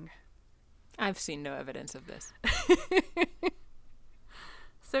frightening. I've seen no evidence of this.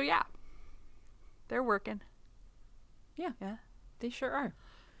 So, yeah. They're working. Yeah, they sure are.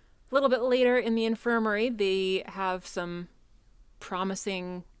 A little bit later in the infirmary, they have some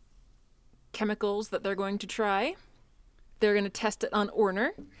promising chemicals that they're going to try. They're going to test it on Orner.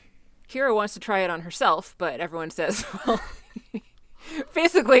 Kira wants to try it on herself, but everyone says, well,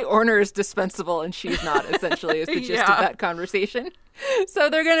 basically Orner is dispensable and she's not, essentially, is the gist of that conversation. So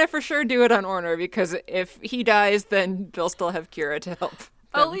they're going to for sure do it on Orner because if he dies, then they'll still have Kira to help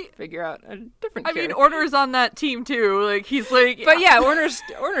them figure out a different cure. I mean, Orner's on that team too. Like, he's like... But yeah, Orner's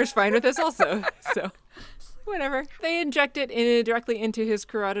fine with this also. So, whatever. They inject it directly into his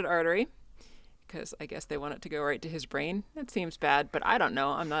carotid artery. Because I guess they want it to go right to his brain. That seems bad, but I don't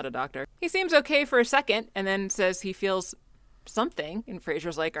know. I'm not a doctor. He seems okay for a second and then says he feels something. And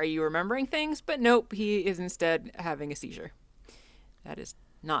Fraser's like, are you remembering things? But nope, he is instead having a seizure. That is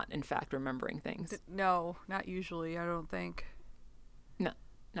not, in fact, remembering things. No, not usually, I don't think. No,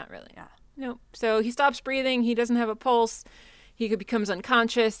 not really. Yeah. Nope. So he stops breathing. He doesn't have a pulse. He becomes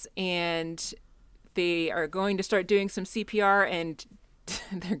unconscious. And they are going to start doing some CPR and...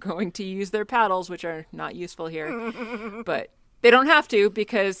 they're going to use their paddles, which are not useful here. But they don't have to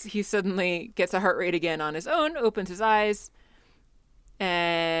because he suddenly gets a heart rate again on his own, opens his eyes,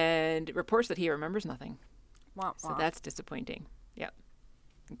 and reports that he remembers nothing. Womp, womp. So that's disappointing. Yeah.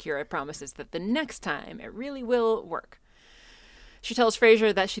 And Kira promises that the next time it really will work. She tells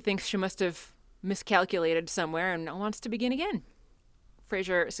Fraser that she thinks she must have miscalculated somewhere and wants to begin again.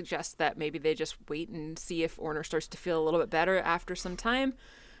 Fraser suggests that maybe they just wait and see if Orner starts to feel a little bit better after some time.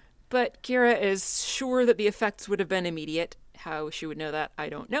 But Kira is sure that the effects would have been immediate. How she would know that, I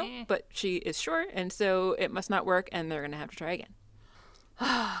don't know. But she is sure, and so it must not work, and they're going to have to try again.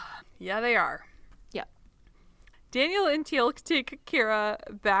 Yeah, they are. Yeah. Daniel and Teal'c take Kira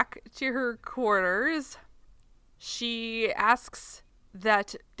back to her quarters. She asks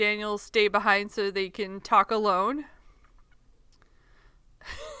that Daniel stay behind so they can talk alone.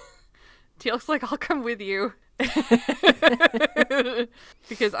 Teal'c's like, I'll come with you.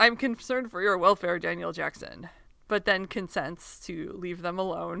 Because I'm concerned for your welfare, Daniel Jackson. But then consents to leave them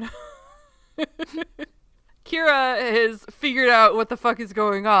alone. Kira has figured out what the fuck is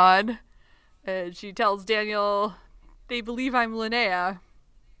going on. And she tells Daniel, they believe I'm Linnea.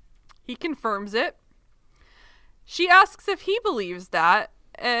 He confirms it. She asks if he believes that.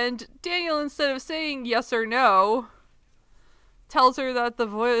 And Daniel, instead of saying yes or no, tells her that the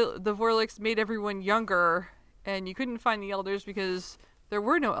Vorliks made everyone younger, and you couldn't find the elders because there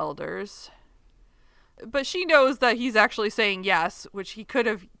were no elders. But she knows that he's actually saying yes, which he could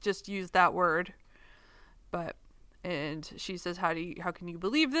have just used that word. And she says, how can you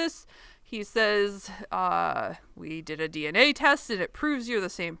believe this? He says, we did a DNA test and it proves you're the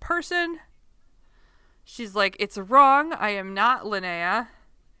same person. She's like, it's wrong. I am not Linnea.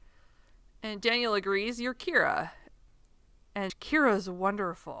 And Daniel agrees, you're Kira. And Kira's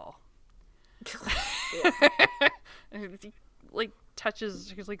wonderful. He,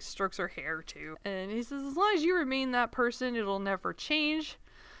 touches, he, strokes her hair, too. And he says, as long as you remain that person, it'll never change.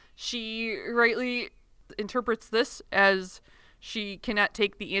 She rightly interprets this as she cannot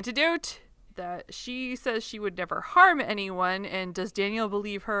take the antidote. That she says she would never harm anyone. And does Daniel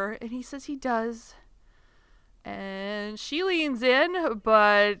believe her? And he says he does. And she leans in,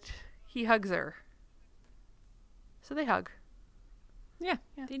 but he hugs her. So they hug. Yeah,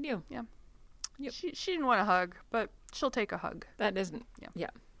 they do. Yeah. Yep. She didn't want a hug, but she'll take a hug. That isn't. Yeah.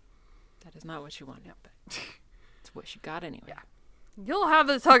 That is not what she wanted, but it's what she got anyway. Yeah. You'll have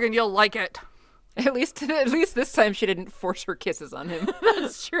this hug and you'll like it. At least this time she didn't force her kisses on him.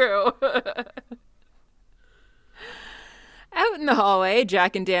 That's true. Out in the hallway,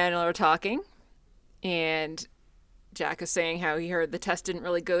 Jack and Daniel are talking, and Jack is saying how he heard the test didn't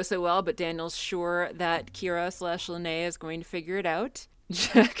really go so well, but Daniel's sure that Kira/Linnea is going to figure it out.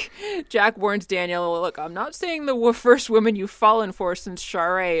 Jack warns Daniel, look, I'm not saying the first woman you've fallen for since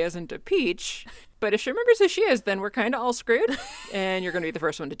Charest isn't a peach, but if she remembers who she is, then we're kind of all screwed, and you're going to be the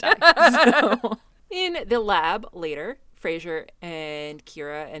first one to die. So, in the lab later, Frasier and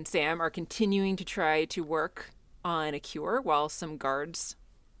Kira and Sam are continuing to try to work on a cure while some guards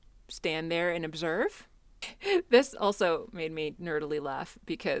stand there and observe. This also made me nerdily laugh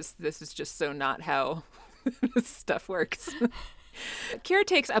because this is just so not how this stuff works. Kira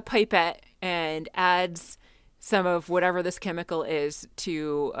takes a pipette and adds some of whatever this chemical is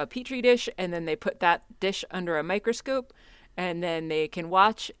to a petri dish, and then they put that dish under a microscope, and then they can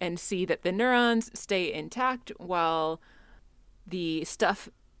watch and see that the neurons stay intact while the stuff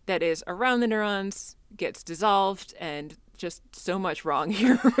that is around the neurons gets dissolved, and just so much wrong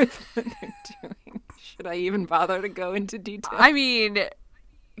here with what they're doing. Should I even bother to go into detail? I mean,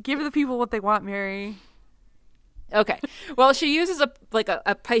 give the people what they want, Mary. Okay. Well, she uses a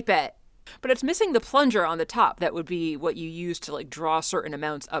pipette, but it's missing the plunger on the top. That would be what you use to draw certain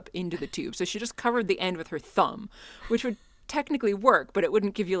amounts up into the tube. So she just covered the end with her thumb, which would technically work, but it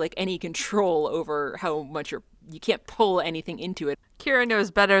wouldn't give you any control over how much you can't pull anything into it. Kira knows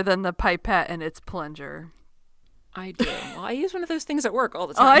better than the pipette and its plunger. I do. Well, I use one of those things at work all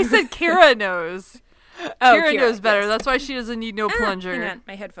the time. Oh, I said Kira knows. Kira knows better. Yes. That's why she doesn't need no plunger. Hang on,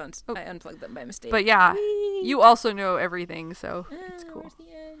 my headphones. Oh. I unplugged them by mistake. But yeah, you also know everything, so it's cool.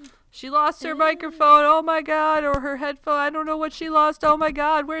 She lost her microphone. Oh my god, or her headphone. I don't know what she lost. Oh my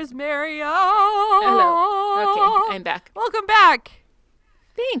god, where's Mary? Oh. Hello. Okay, I'm back. Welcome back.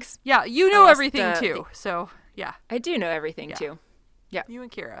 Thanks. Yeah, you know everything too. So yeah, I do know everything too. Yeah. You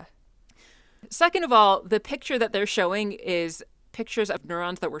and Kira. Second of all, the picture that they're showing is pictures of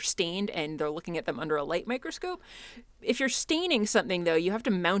neurons that were stained, and they're looking at them under a light microscope. If you're staining something, though, you have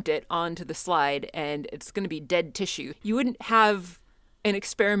to mount it onto the slide, and it's going to be dead tissue. You wouldn't have an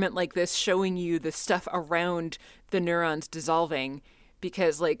experiment like this showing you the stuff around the neurons dissolving,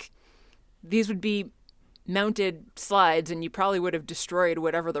 because, these would be mounted slides, and you probably would have destroyed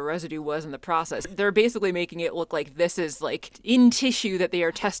whatever the residue was in the process. They're basically making it look like this is, in tissue that they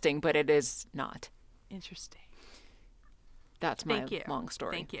are testing, but it is not. Interesting. That's my long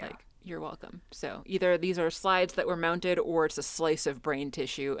story. Thank you. You're welcome. So either these are slides that were mounted, or it's a slice of brain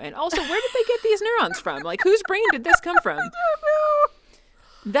tissue. And also, where did they get these neurons from? Whose brain did this come from? I don't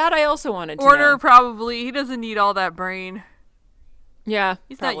know. That I also wanted to know. Orner probably. He doesn't need all that brain. Yeah,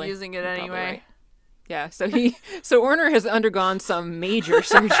 he's not using it anyway. Right. Yeah, so Orner has undergone some major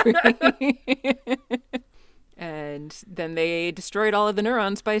surgery. And then they destroyed all of the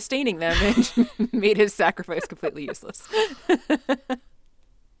neurons by staining them and made his sacrifice completely useless.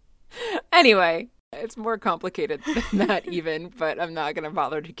 Anyway, it's more complicated than that even, but I'm not going to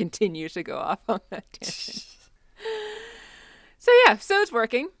bother to continue to go off on that tangent. So it's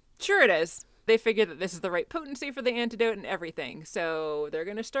working. Sure it is. They figured that this is the right potency for the antidote and everything, so they're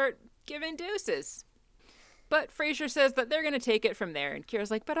going to start giving doses. But Frasier says that they're going to take it from there. And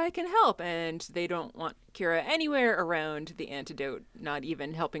Kira's like, but I can help. And they don't want Kira anywhere around the antidote, not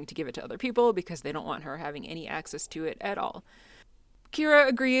even helping to give it to other people, because they don't want her having any access to it at all. Kira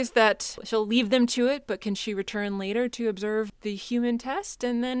agrees that she'll leave them to it, but can she return later to observe the human test?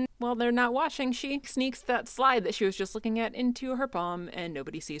 And then, while they're not watching, she sneaks that slide that she was just looking at into her palm, and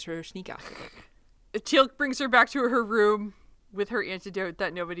nobody sees her sneak after it. Teal'c brings her back to her room with her antidote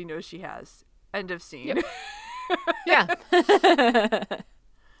that nobody knows she has. End of scene. Yep. Yeah.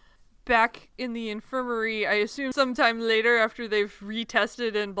 Back in the infirmary, I assume sometime later after they've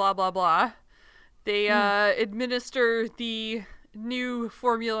retested and blah, blah, blah, they administer the new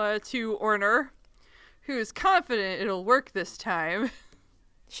formula to Orner, who is confident it'll work this time.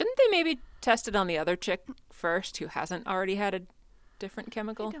 Shouldn't they maybe test it on the other chick first, who hasn't already had a different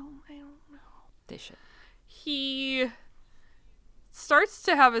chemical? I don't know. They should. He starts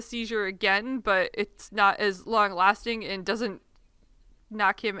to have a seizure again, but it's not as long lasting and doesn't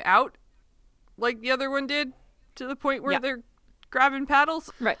knock him out like the other one did, to the point where they're grabbing paddles.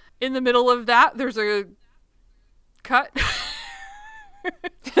 Right. In the middle of that, there's a cut.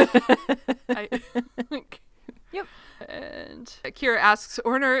 Yep. And Kira asks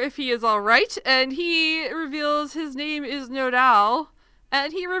Orner if he is all right, and he reveals his name is Nodal,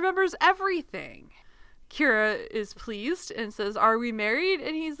 and he remembers everything. Kira is pleased and says, "Are we married?"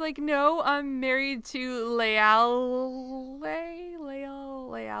 And he's like, "No, I'm married to Leal. I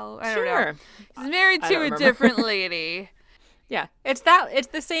don't know. He's married to a different lady." Yeah, it's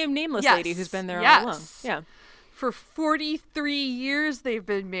the same nameless lady who's been there all along. Yeah. For 43 years they've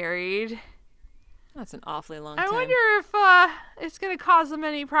been married. That's an awfully long time. I wonder if it's going to cause him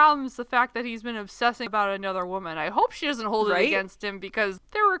any problems, the fact that he's been obsessing about another woman. I hope she doesn't hold it against him, because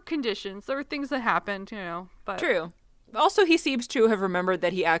there were conditions. There were things that happened, But True. Also, he seems to have remembered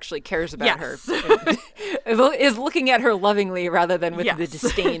that he actually cares about her. Is looking at her lovingly rather than with the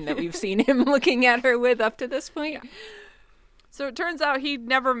disdain that we've seen him looking at her with up to this point. Yeah. So it turns out he'd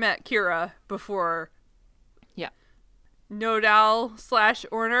never met Kira before. Yeah.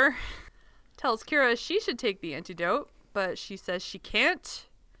 Nodal/Orner tells Kira she should take the antidote, but she says she can't,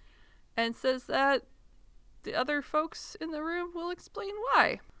 and says that the other folks in the room will explain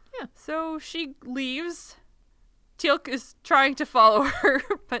why. Yeah. So she leaves. Teal'c is trying to follow her,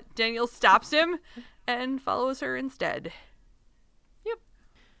 but Daniel stops him and follows her instead. Yep.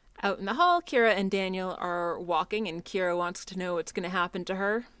 Out in the hall, Kira and Daniel are walking, and Kira wants to know what's going to happen to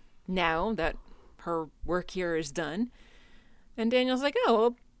her now that her work here is done. And Daniel's like, "Oh,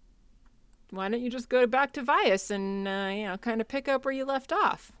 well, why don't you just go back to Vias and, kind of pick up where you left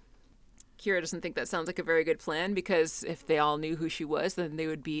off?" Kira doesn't think that sounds like a very good plan, because if they all knew who she was, then they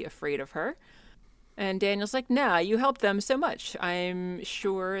would be afraid of her. And Daniel's like, "Nah, you helped them so much. I'm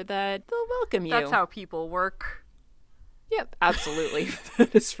sure that they'll welcome you." That's how people work. Yep, absolutely.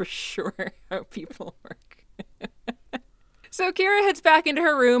 That is for sure how people work. So Kira heads back into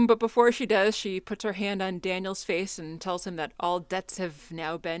her room, but before she does, she puts her hand on Daniel's face and tells him that all debts have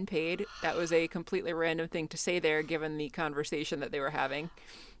now been paid. That was a completely random thing to say there, given the conversation that they were having.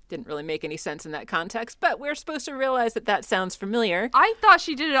 Didn't really make any sense in that context, but we're supposed to realize that that sounds familiar. I thought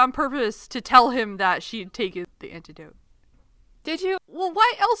she did it on purpose to tell him that she'd taken the antidote. Did you? Well,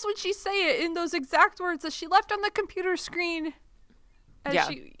 why else would she say it in those exact words that she left on the computer screen? And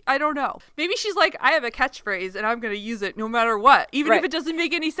I don't know. Maybe she's like, "I have a catchphrase and I'm going to use it no matter what, even if it doesn't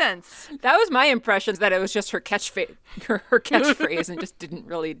make any sense." That was my impression, that it was just her catchphrase and just didn't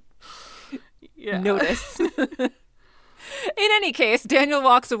really notice. In any case, Daniel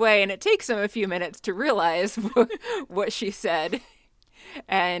walks away, and it takes him a few minutes to realize what she said,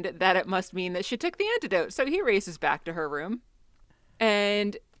 and that it must mean that she took the antidote. So he races back to her room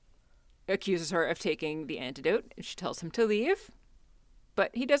and accuses her of taking the antidote. She tells him to leave.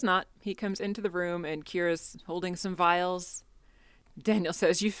 But he does not. He comes into the room, and Kira's holding some vials. Daniel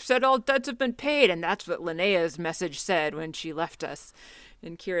says, "You've said all debts have been paid, and that's what Linnea's message said when she left us."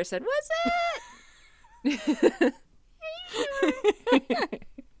 And Kira said, "Was it?"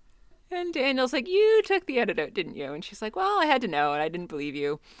 And Daniel's like, "You took the antidote, didn't you?" And she's like, "Well, I had to know, and I didn't believe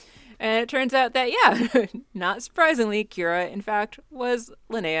you." And it turns out that, not surprisingly, Kira, in fact, was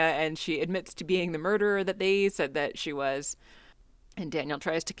Linnea, and she admits to being the murderer that they said that she was. And Daniel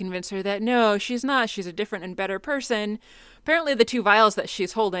tries to convince her that no, she's not. She's a different and better person. Apparently the 2 vials that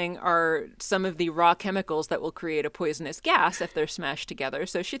she's holding are some of the raw chemicals that will create a poisonous gas if they're smashed together.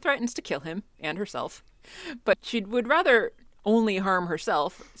 So she threatens to kill him and herself. But she would rather only harm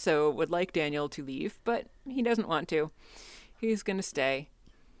herself, so would like Daniel to leave. But he doesn't want to. He's going to stay.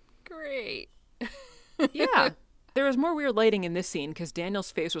 Great. Yeah. There was more weird lighting in this scene because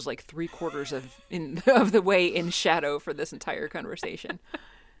Daniel's face was like 3/4 of the way in shadow for this entire conversation.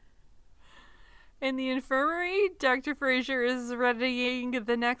 In the infirmary, Dr. Fraser is readying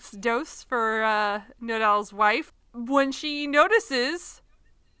the next dose for Nodal's wife when she notices,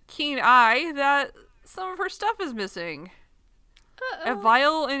 keen eye, that some of her stuff is missing. A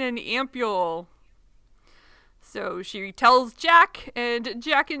vial and an ampule. So she tells Jack, and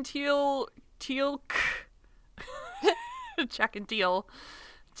Jack and Teal'c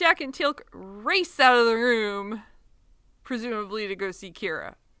race out of the room, presumably to go see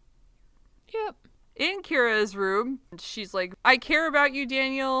Kira. Yep. In Kira's room, she's like, "I care about you,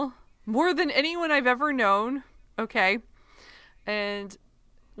 Daniel, more than anyone I've ever known." Okay. And,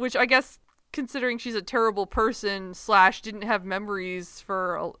 which I guess, considering she's a terrible person / didn't have memories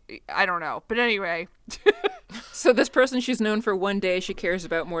for, I don't know. But anyway. So this person she's known for one day she cares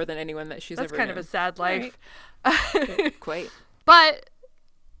about more than anyone that she's ever known. That's kind of a sad life. Right. Quite. But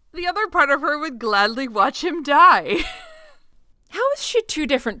the other part of her would gladly watch him die. How is she 2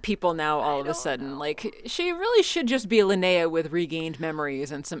 different people now all of a sudden? Know. Like, she really should just be Linnea with regained memories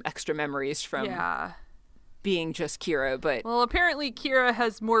and some extra memories from being just Kira, but... Well, apparently Kira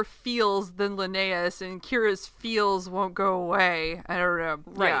has more feels than Linnaeus, and Kira's feels won't go away. I don't know.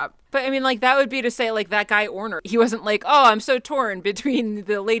 Right. Yeah. But, I mean, like, that would be to say, like, that guy Orner, he wasn't like, oh, I'm so torn between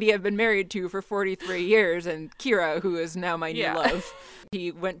the lady I've been married to for 43 years and Kira, who is now my new love.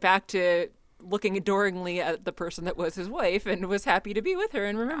 He went back to looking adoringly at the person that was his wife and was happy to be with her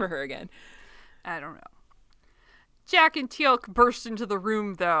and remember her again. I don't know. Jack and Teal'c burst into the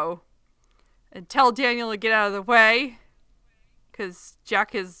room, though, and tell Daniel to get out of the way, because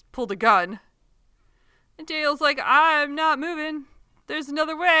Jack has pulled a gun. And Daniel's like, I'm not moving. There's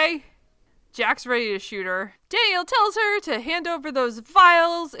another way. Jack's ready to shoot her. Daniel tells her to hand over those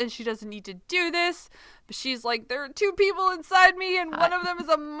vials, and she doesn't need to do this. But she's like, there are 2 people inside me, and one of them is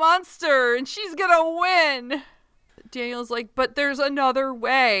a monster, and she's gonna win. Daniel's like, but there's another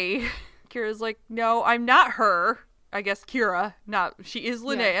way. Kira's like, no, I'm not her. I guess Kira, she is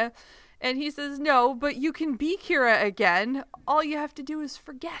Linnea. Yeah. And he says, no, but you can be Kira again. All you have to do is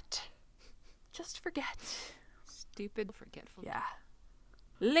forget. Just forget. Stupid, forgetful. Yeah.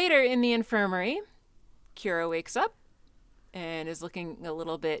 Later in the infirmary, Kira wakes up and is looking a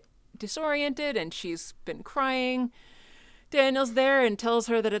little bit disoriented, and she's been crying. Daniel's there and tells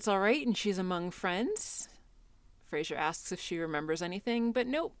her that it's all right and she's among friends. Frasier asks if she remembers anything, but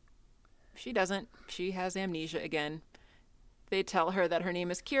nope, she doesn't. She has amnesia again. They tell her that her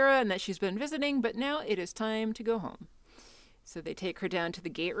name is Kira and that she's been visiting, but now it is time to go home. So they take her down to the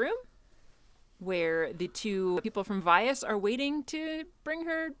gate room, where the 2 people from Vias are waiting to bring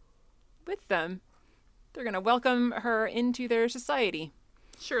her with them. They're going to welcome her into their society.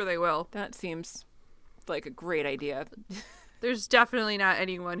 Sure they will. That seems like a great idea. There's definitely not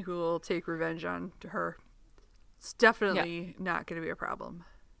anyone who will take revenge on her. It's definitely not going to be a problem.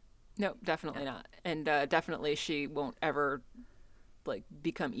 No, definitely not. And definitely she won't ever, like,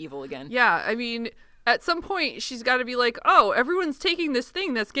 become evil again. Yeah, I mean, at some point she's got to be like, oh, everyone's taking this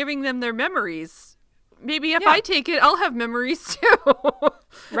thing that's giving them their memories. Maybe if I take it, I'll have memories too.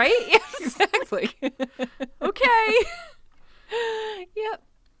 Right? Yes, exactly. Okay.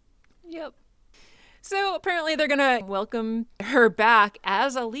 Yep. So apparently they're going to welcome her back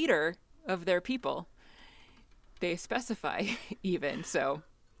as a leader of their people. They specify even, so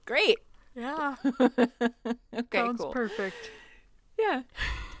great. Yeah. Okay, Sounds cool. perfect. Yeah.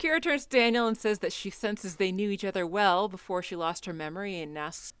 Kira turns to Daniel and says that she senses they knew each other well before she lost her memory, and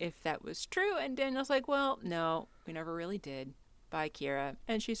asks if that was true. And Daniel's like, well, no, we never really did. Bye, Kira.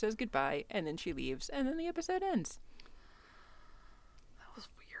 And she says goodbye, and then she leaves, and then the episode ends. That was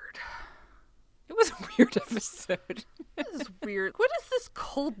weird. It was a weird episode. This is weird. What is this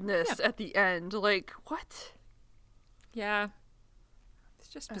coldness at the end? Like, what? Yeah. It's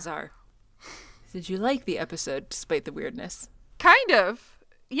just bizarre. Did you like the episode despite the weirdness? Kind of.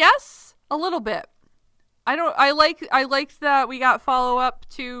 Yes, a little bit. I liked that we got follow up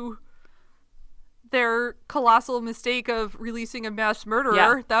to their colossal mistake of releasing a mass murderer.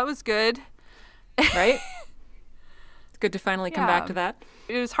 Yeah. That was good. Right? It's good to finally come back to that.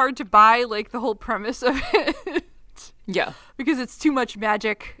 It was hard to buy, like, the whole premise of it. Yeah. Because it's too much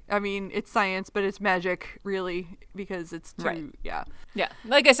magic. I mean, it's science, but it's magic, really, because it's too, Yeah.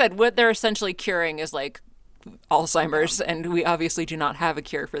 Like I said, what they're essentially curing is, like, Alzheimer's, and we obviously do not have a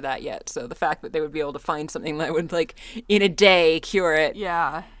cure for that yet. So the fact that they would be able to find something that would, like, in a day cure it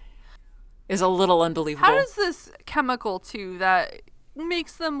is a little unbelievable. How does this chemical, too, that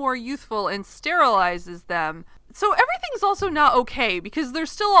makes them more youthful and sterilizes them? So everything's also not okay, because they're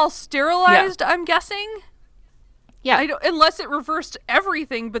still all sterilized, I'm guessing? Yeah. Unless it reversed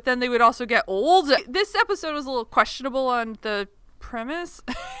everything, but then they would also get old. This episode was a little questionable on the premise.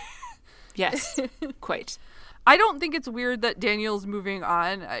 Yes, quite. I don't think it's weird that Daniel's moving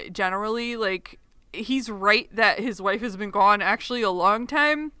on. Generally, like, he's right that his wife has been gone actually a long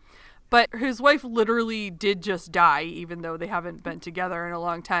time, but his wife literally did just die, even though they haven't been together in a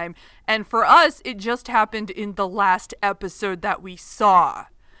long time. And for us, it just happened in the last episode that we saw.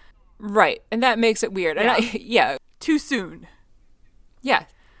 Right, and that makes it weird. Yeah. And Too soon. Yeah,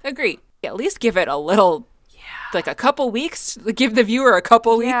 agree. At least give it a little, like a couple weeks. Give the viewer a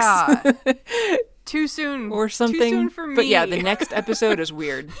couple weeks. Yeah. Too soon. Or something. Too soon for me. But yeah, the next episode is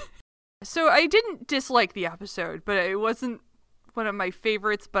weird. So I didn't dislike the episode, but it wasn't one of my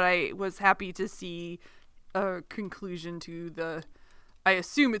favorites, but I was happy to see a conclusion to I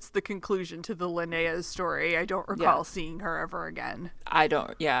assume it's the conclusion to the Linnea's story. I don't recall seeing her ever again. I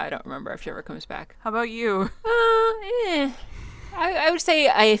don't remember if she ever comes back. How about you? I would say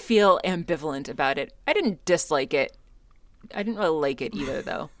I feel ambivalent about it. I didn't dislike it. I didn't really like it either,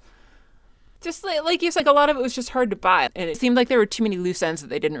 though. Just like you said, a lot of it was just hard to buy. And it seemed like there were too many loose ends that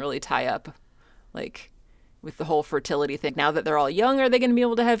they didn't really tie up. Like, with the whole fertility thing. Now that they're all young, are they going to be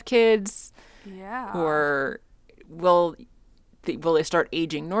able to have kids? Yeah. Or will they start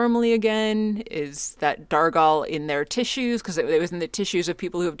aging normally again? Is that Dargal in their tissues? Because it was in the tissues of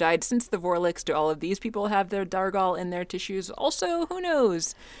people who have died since the Vorlix. Do all of these people have their Dargal in their tissues? Also, who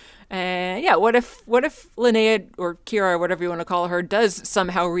knows? Yeah, what if Linnea or Kira, or whatever you want to call her, does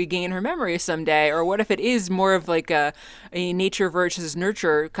somehow regain her memory someday? Or what if it is more of like a nature versus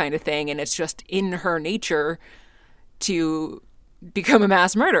nurture kind of thing, and it's just in her nature to become a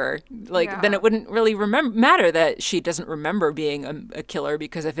mass murderer? Then it wouldn't really matter that she doesn't remember being a killer,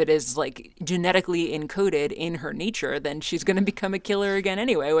 because if it is like genetically encoded in her nature, then she's going to become a killer again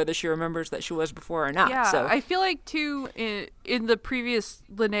anyway, whether she remembers that she was before or not. Yeah, so I feel like too in the previous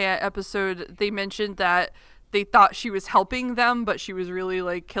Linnea episode, they mentioned that they thought she was helping them, but she was really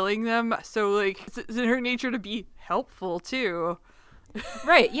like killing them. So like it's in her nature to be helpful too.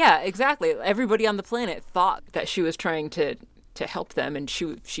 Right, yeah, exactly. Everybody on the planet thought that she was trying to help them, and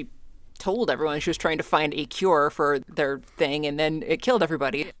she told everyone she was trying to find a cure for their thing, and then it killed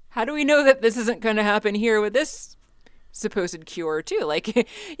everybody. How do we know that this isn't going to happen here with this supposed cure too? Like,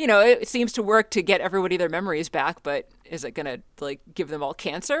 it seems to work to get everybody their memories back, but is it going to like give them all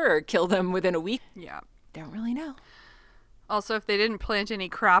cancer or kill them within a week? Yeah. Don't really know. Also, if they didn't plant any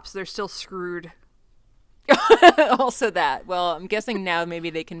crops, they're still screwed. Also that. Well, I'm guessing now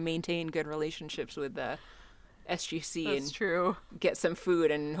maybe they can maintain good relationships with SGC. That's and true. Get some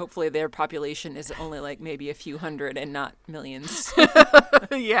food, and hopefully their population is only like maybe a few hundred and not millions.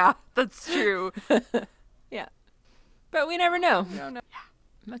 Yeah, that's true. Yeah. But we never know. No. Yeah.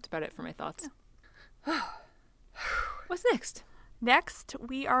 That's about it for my thoughts. Yeah. What's next? Next,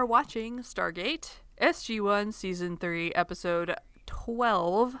 we are watching Stargate, SG-1 Season 3, Episode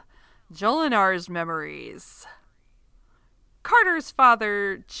 12, Jolinar's Memories. Carter's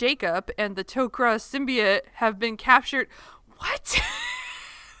father, Jacob, and the Tok'ra symbiote have been captured. What?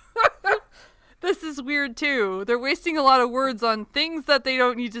 This is weird, too. They're wasting a lot of words on things that they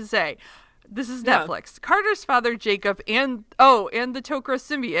don't need to say. This is Netflix. Yeah. Carter's father, Jacob, and the Tok'ra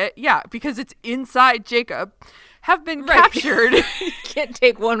symbiote, yeah, because it's inside Jacob, have been captured. You can't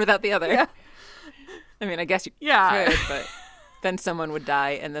take one without the other. Yeah. I mean, I guess you could, but then someone would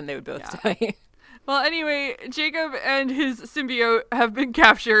die, and then they would both die. Well, anyway, Jacob and his symbiote have been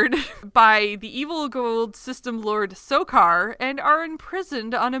captured by the evil gold system lord Sokar and are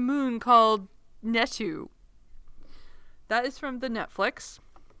imprisoned on a moon called Netu. That is from the Netflix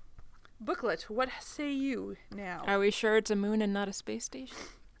booklet. What say you now? Are we sure it's a moon and not a space station?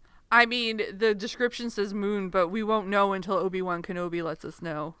 I mean, the description says moon, but we won't know until Obi-Wan Kenobi lets us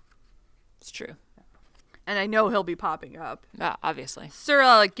know. It's true. And I know he'll be popping up. Obviously. Sir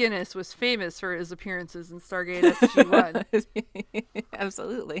Alec Guinness was famous for his appearances in Stargate SG-1.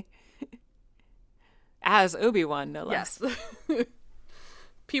 Absolutely. As Obi-Wan, no less. Yes.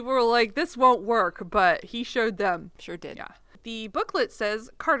 People were like, this won't work, but he showed them. Sure did. Yeah. The booklet says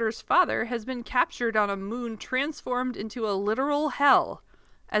Carter's father has been captured on a moon transformed into a literal hell.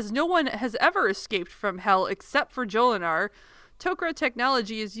 As no one has ever escaped from hell except for Jolinar, Tok'ra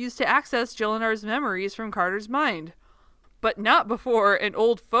technology is used to access Jolinar's memories from Carter's mind. But not before an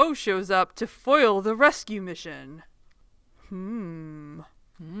old foe shows up to foil the rescue mission. Who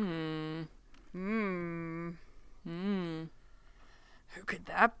could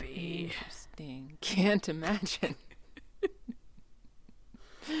that be? Interesting. Can't imagine.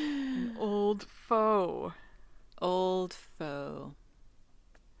 An old foe. Old foe.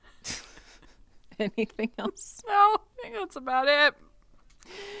 Anything else? No, I think that's about it.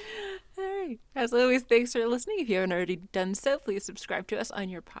 All right. As always, thanks for listening. If you haven't already done so, please subscribe to us on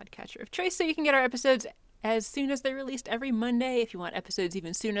your podcatcher of choice so you can get our episodes as soon as they're released every Monday. If you want episodes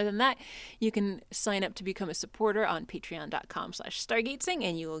even sooner than that, you can sign up to become a supporter on patreon.com/stargatesing,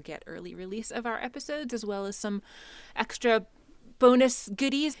 and you will get early release of our episodes as well as some extra bonus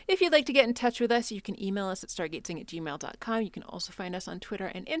goodies. If you'd like to get in touch with us, you can email us at stargatesing@gmail.com. You can also find us on Twitter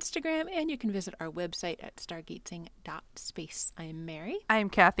and Instagram, and you can visit our website at stargatesing.space. I'm Mary.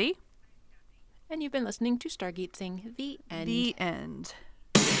 I'm Kathy. And you've been listening to Stargatesing, the end. The end.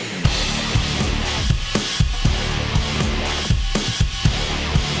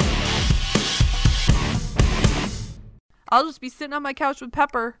 I'll just be sitting on my couch with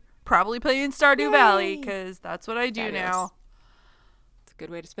Pepper, probably playing Stardew Valley, because that's what I do now. It's a good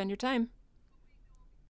way to spend your time.